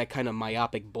to deal with that kind of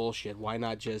myopic bullshit, why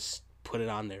not just put it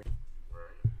on there?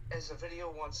 Right. As the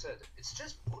video once said, it's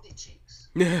just booty cheeks.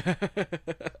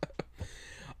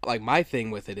 Like, my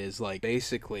thing with it is, like,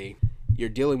 basically, you're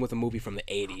dealing with a movie from the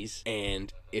 80s,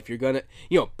 and if you're going to,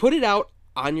 you know, put it out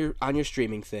on your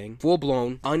streaming thing, full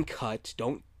blown, uncut,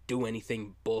 don't do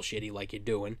anything bullshitty like you're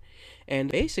doing,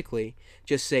 and basically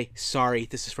just say sorry,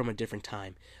 this is from a different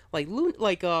time. Like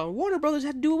Warner Brothers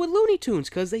had to do it with Looney Tunes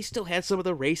because they still had some of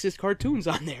the racist cartoons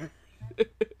on there.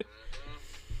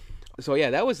 So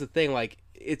yeah, that was the thing. Like,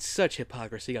 it's such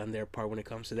hypocrisy on their part when it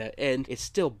comes to that, and it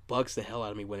still bugs the hell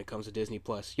out of me when it comes to Disney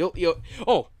Plus. The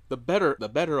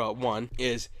better one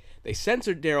is, they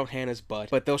censored Daryl Hannah's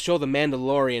butt, but they'll show the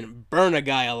Mandalorian burn a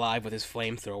guy alive with his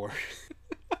flamethrower.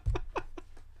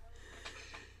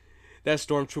 That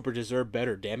stormtrooper deserved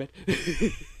better, damn it.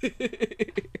 There's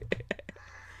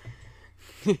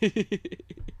nothing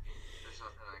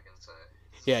I can say.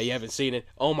 Yeah, you haven't seen it.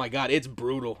 Oh my god, it's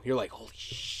brutal. You're like, holy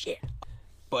shit.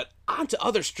 But on to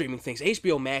other streaming things.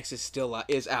 HBO Max is still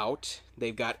is out.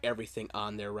 They've got everything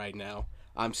on there right now.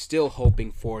 I'm still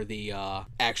hoping for the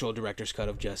actual director's cut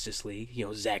of Justice League. You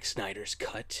know, Zack Snyder's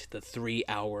cut. The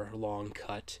 3-hour long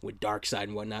cut with Darkseid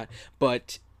and whatnot.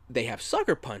 But they have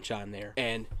Sucker Punch on there.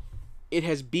 And it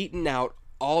has beaten out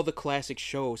all the classic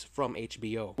shows from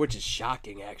HBO. Which is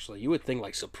shocking, actually. You would think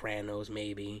like Sopranos,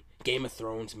 maybe. Game of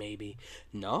Thrones, maybe.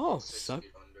 No. Sucker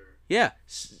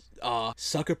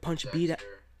Punch beat out...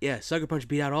 Yeah, Sucker Punch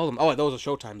beat out all of them. Oh, that was a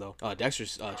Showtime, though.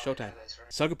 Dexter's Showtime. Yeah, that's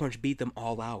right. Sucker Punch beat them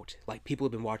all out. Like, people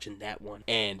have been watching that one.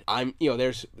 And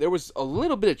there was a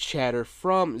little bit of chatter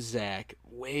from Zach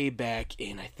way back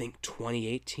in, I think,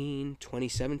 2018,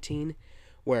 2017,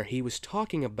 where he was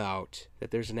talking about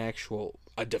that there's a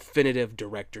definitive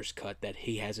director's cut that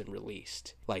he hasn't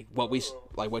released. Like,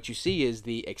 what you see is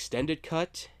the extended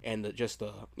cut and the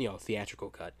theatrical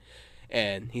cut.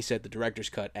 And he said the director's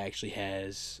cut actually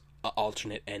has an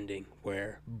alternate ending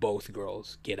where both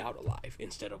girls get out alive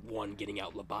instead of one getting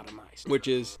out lobotomized, which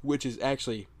is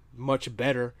actually much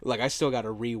better. Like, I still got to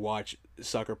rewatch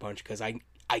Sucker Punch because I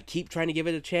keep trying to give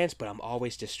it a chance, but I'm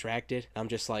always distracted. I'm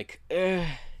just like,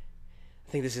 I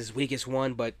think this is his weakest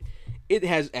one, but it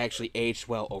has actually aged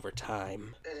well over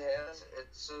time. It has.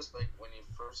 It's just like when you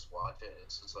first watch it,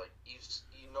 it's just like you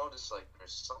notice like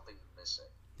there's something missing.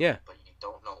 Yeah. But you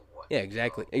don't know what. Yeah,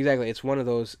 exactly. Exactly. It's one of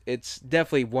those. It's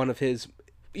definitely one of his.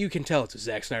 You can tell it's a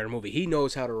Zack Snyder movie. He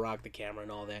knows how to rock the camera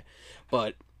and all that.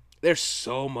 But there's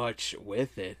so much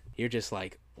with it. You're just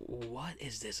like, what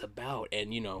is this about?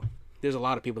 And, there's a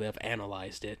lot of people that have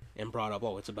analyzed it and brought up,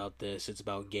 oh, it's about this. It's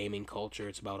about gaming culture.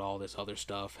 It's about all this other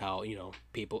stuff. How,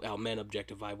 how men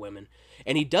objectify women.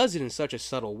 And he does it in such a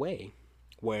subtle way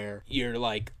where you're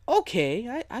like,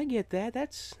 okay, I get that.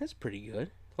 That's pretty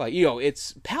good. Like,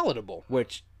 it's palatable,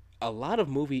 which a lot of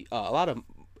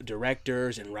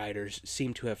directors and writers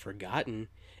seem to have forgotten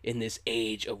in this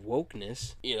age of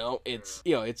wokeness. It's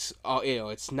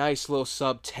nice little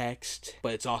subtext,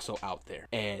 but it's also out there.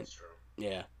 And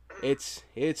yeah, it's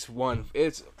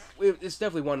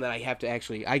definitely one that I have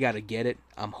to I gotta get it.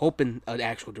 I'm hoping an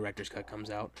actual director's cut comes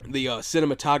out. The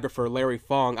cinematographer Larry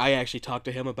Fong, I actually talked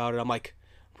to him about it. I'm like,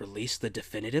 release the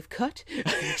definitive cut?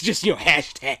 Just,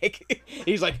 hashtag.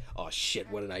 He's like, oh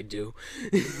shit, what did I do?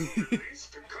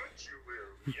 Release the cut, you will,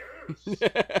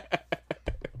 yes.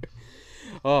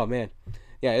 Oh man.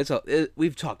 Yeah,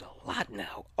 we've talked a lot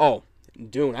now. Oh,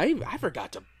 Dune, I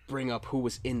forgot to bring up who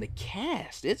was in the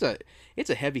cast. It's a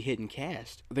heavy-hitting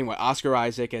cast. I think Oscar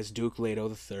Isaac as Duke Leto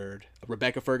III.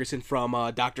 Rebecca Ferguson from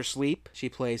Dr. Sleep. She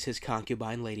plays his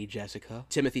concubine, Lady Jessica.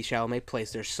 Timothy Chalamet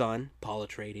plays their son, Paul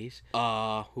Atreides.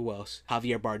 Who else?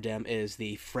 Javier Bardem is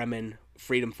the Fremen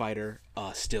freedom fighter,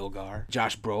 Stilgar.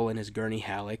 Josh Brolin is Gurney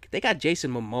Halleck. They got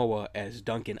Jason Momoa as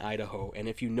Duncan Idaho. And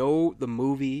if you know the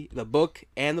book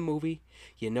and the movie,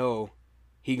 he gonna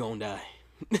die.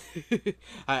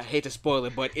 I hate to spoil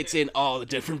it, but it's in all the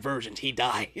different versions. He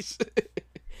dies.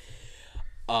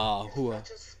 Who else?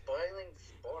 Just spoiling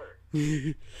sport.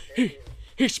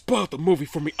 He spoiled the movie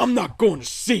for me. I'm not going to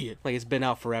see it. Like, it's been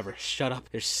out forever. Shut up.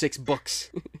 There's 6 books.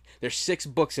 There's 6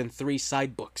 books and 3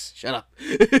 side books. Shut up.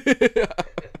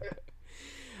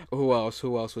 Who else?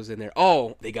 Who else was in there?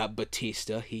 Oh, they got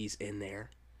Batista. He's in there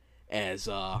as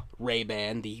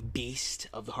Ray-Ban, the beast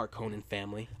of the Harkonnen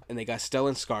family. And they got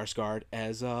Stellan Skarsgård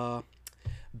as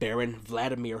Baron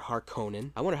Vladimir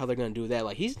Harkonnen. I wonder how they're going to do that.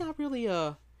 Like, he's not really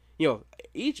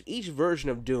each version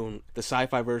of Dune, the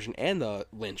sci-fi version and the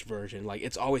Lynch version, like,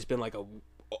 it's always been like a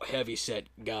heavy set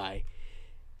guy.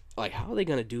 Like, how are they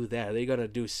going to do that? Are they going to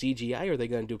do CGI, or are they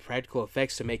going to do practical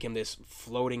effects to make him this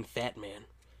floating fat man?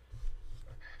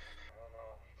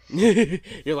 I don't know.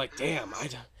 You're like, damn, I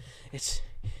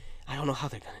don't know how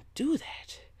they're going to do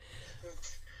that.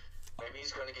 Maybe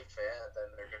he's going to get fat, then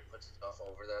they're going to put stuff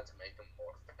over that to make him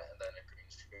more fat, and then a green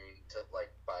screen to,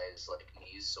 like, by his, like,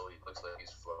 knees so he looks like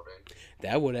he's floating.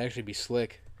 That would actually be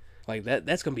slick. Like,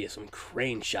 that's going to be some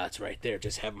crane shots right there.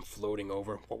 Just have him floating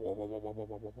over.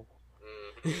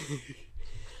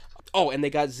 Oh, and they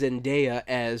got Zendaya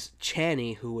as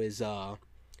Chani, who ends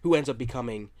up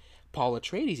becoming Paul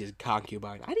Atreides'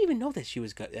 concubine. I didn't even know that she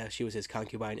was his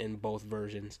concubine in both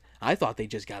versions. I thought they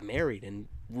just got married and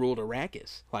ruled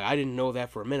Arrakis. Like, I didn't know that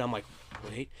for a minute. I'm like,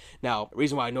 wait. Now, the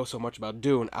reason why I know so much about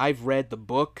Dune, I've read the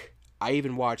book. I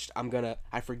even watched,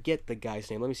 I forget the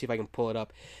guy's name. Let me see if I can pull it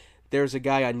up. There's a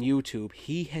guy on YouTube.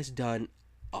 He has done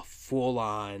a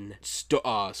full-on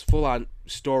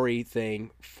story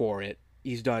thing for it.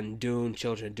 He's done Dune,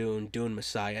 Children of Dune, Dune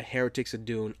Messiah, Heretics of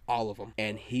Dune, all of them.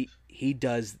 And he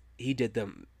did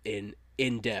them in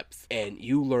depth, and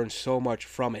you learn so much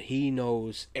from it. He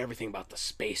knows everything about the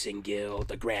Spacing Guild,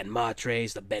 the Grand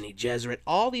Matres, the Bene Gesserit,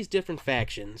 all these different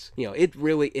factions. You know, it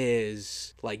really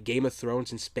is like Game of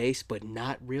Thrones in space, but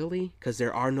not really, because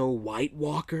there are no White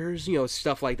Walkers, you know,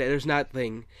 stuff like that. There's not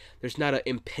an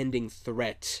impending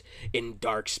threat in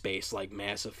dark space like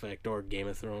Mass Effect or Game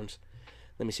of Thrones.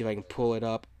 Let me see if I can pull it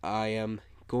up. I am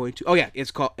going to... Oh, yeah,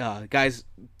 it's called... guys,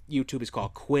 YouTube is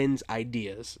called Quinn's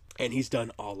Ideas, and he's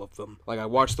done all of them. Like, I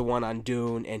watched the one on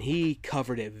Dune, and he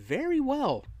covered it very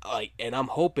well. Like, and I'm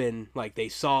hoping, like,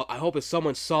 I hope if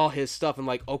someone saw his stuff and,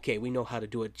 like, okay, we know how to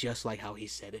do it just like how he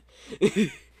said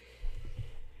it.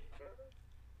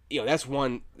 You know, that's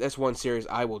one series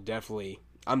I'm definitely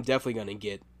going to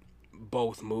get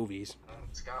both movies.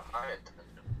 It's got my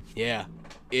attention. Yeah,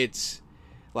 it's...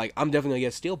 Like, I'm definitely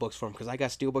going to get steelbooks for him, because I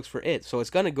got steelbooks for it. So it's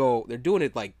going to go... They're doing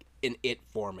it, like, in it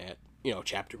format. You know,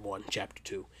 chapter 1, chapter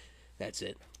 2. That's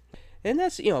it. And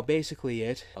that's, you know, basically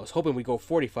it. I was hoping we'd go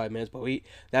 45 minutes, but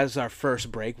that was our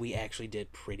first break. We actually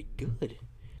did pretty good.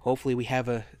 Hopefully we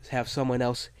have someone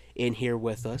else in here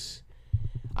with us.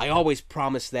 I always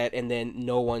promise that, and then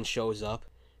no one shows up.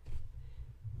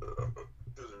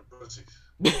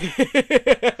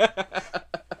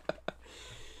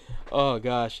 Oh,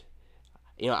 gosh.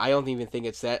 You know, I don't even think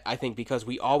it's that. I think because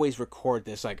we always record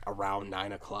this, like, around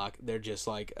 9 o'clock, they're just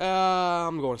like,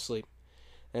 I'm going to sleep.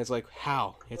 And it's like,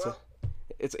 how? It's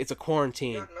a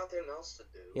quarantine. You got nothing else to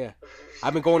do. Yeah.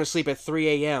 I've been going to sleep at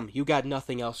 3 a.m. You got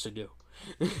nothing else to do.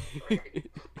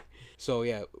 Right. So,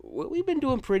 yeah, we've been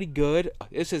doing pretty good.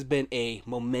 This has been a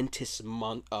momentous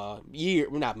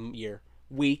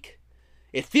week.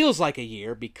 It feels like a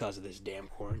year because of this damn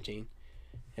quarantine.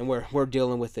 And we're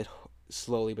dealing with it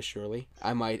slowly but surely.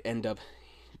 I might end up,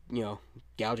 you know,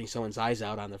 gouging someone's eyes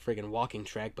out on the friggin' walking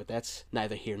track, but that's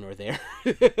neither here nor there.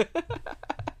 If I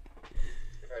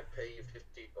pay you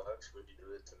 $50, would you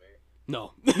do it to me?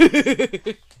 No.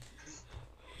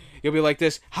 You'll be like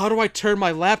this, how do I turn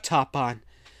my laptop on?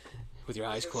 With your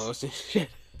eyes closed and shit.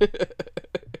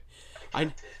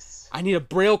 I need a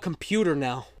Braille computer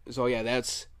now. So yeah,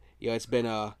 it's been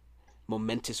a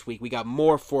momentous week. We got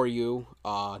more for you.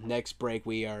 Next break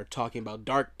we are talking about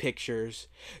Dark Pictures,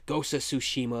 Ghost of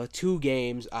Tsushima, 2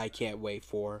 games I can't wait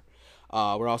for.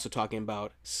 We're also talking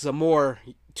about some more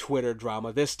Twitter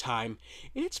drama. This time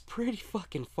it's pretty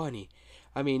fucking funny.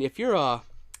 I mean, if you are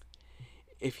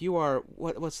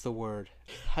what's the word?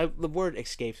 The word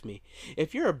escapes me.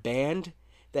 If you're a band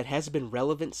that has been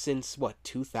relevant since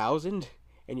 2000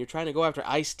 and you're trying to go after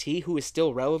Ice-T, who is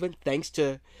still relevant thanks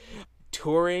to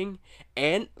touring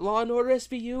and Law and Order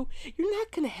SVU, you're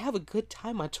not gonna have a good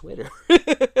time on Twitter.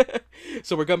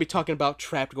 So we're gonna be talking about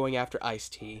Trapped going after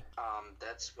Ice-T.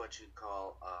 That's what you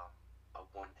call a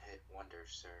one-hit wonder,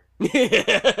 sir.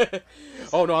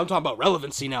 Oh no, I'm talking about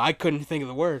relevancy now. I couldn't think of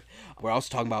the word. We're also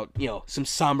talking about, you know, some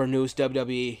somber news.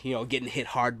 WWE, you know, getting hit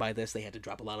hard by this. They had to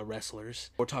drop a lot of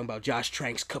wrestlers. We're talking about Josh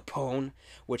Tranks Capone,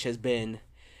 which has been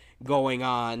going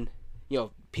on. You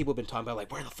know, people have been talking about,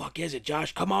 like, where the fuck is it,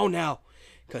 Josh? Come on now.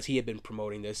 Because he had been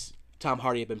promoting this Tom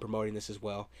Hardy had been promoting this as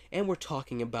well. And we're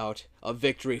talking about a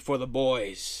victory for the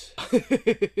boys.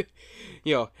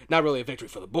 You know, not really a victory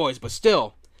for the boys, but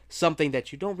still something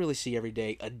that you don't really see every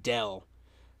day. Adele,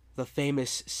 the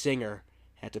famous singer,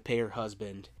 had to pay her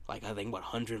husband, like, I think, what,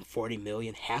 $140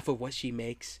 million, half of what she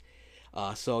makes.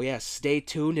 So, yeah, stay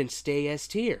tuned and stay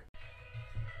S-tier.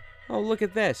 Oh, look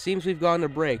at that. Seems we've gone to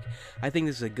break. I think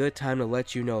this is a good time to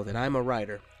let you know that I'm a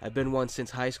writer. I've been one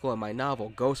since high school, and my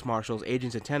novel, Ghost Marshals,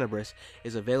 Agents of Tenebris,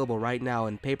 is available right now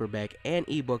in paperback and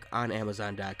ebook on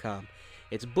Amazon.com.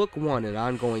 It's book 1 in an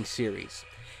ongoing series.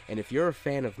 And if you're a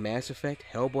fan of Mass Effect,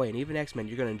 Hellboy, and even X-Men,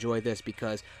 you're going to enjoy this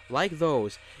because, like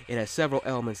those, it has several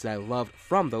elements that I loved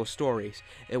from those stories.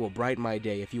 It will brighten my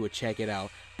day if you would check it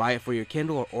out. Buy it for your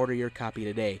Kindle or order your copy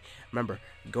today. Remember,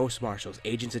 Ghost Marshals,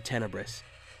 Agents of Tenebris.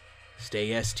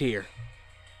 Stay S-tier.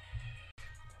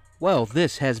 Well,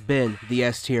 this has been the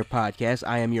S-tier podcast.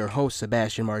 I am your host,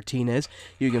 Sebastian Martinez.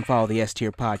 You can follow the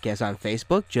S-tier podcast on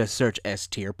Facebook. Just search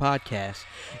S-tier podcast.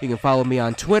 You can follow me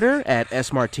on Twitter at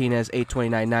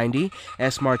smartinez82990,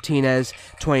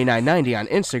 smartinez2990 on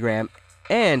Instagram,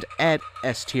 and at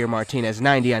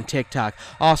stiermartinez90 on TikTok.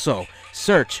 Also,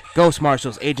 search Ghost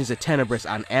Marshals Agents of Tenebris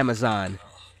on Amazon.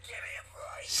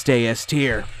 Stay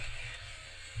S-tier.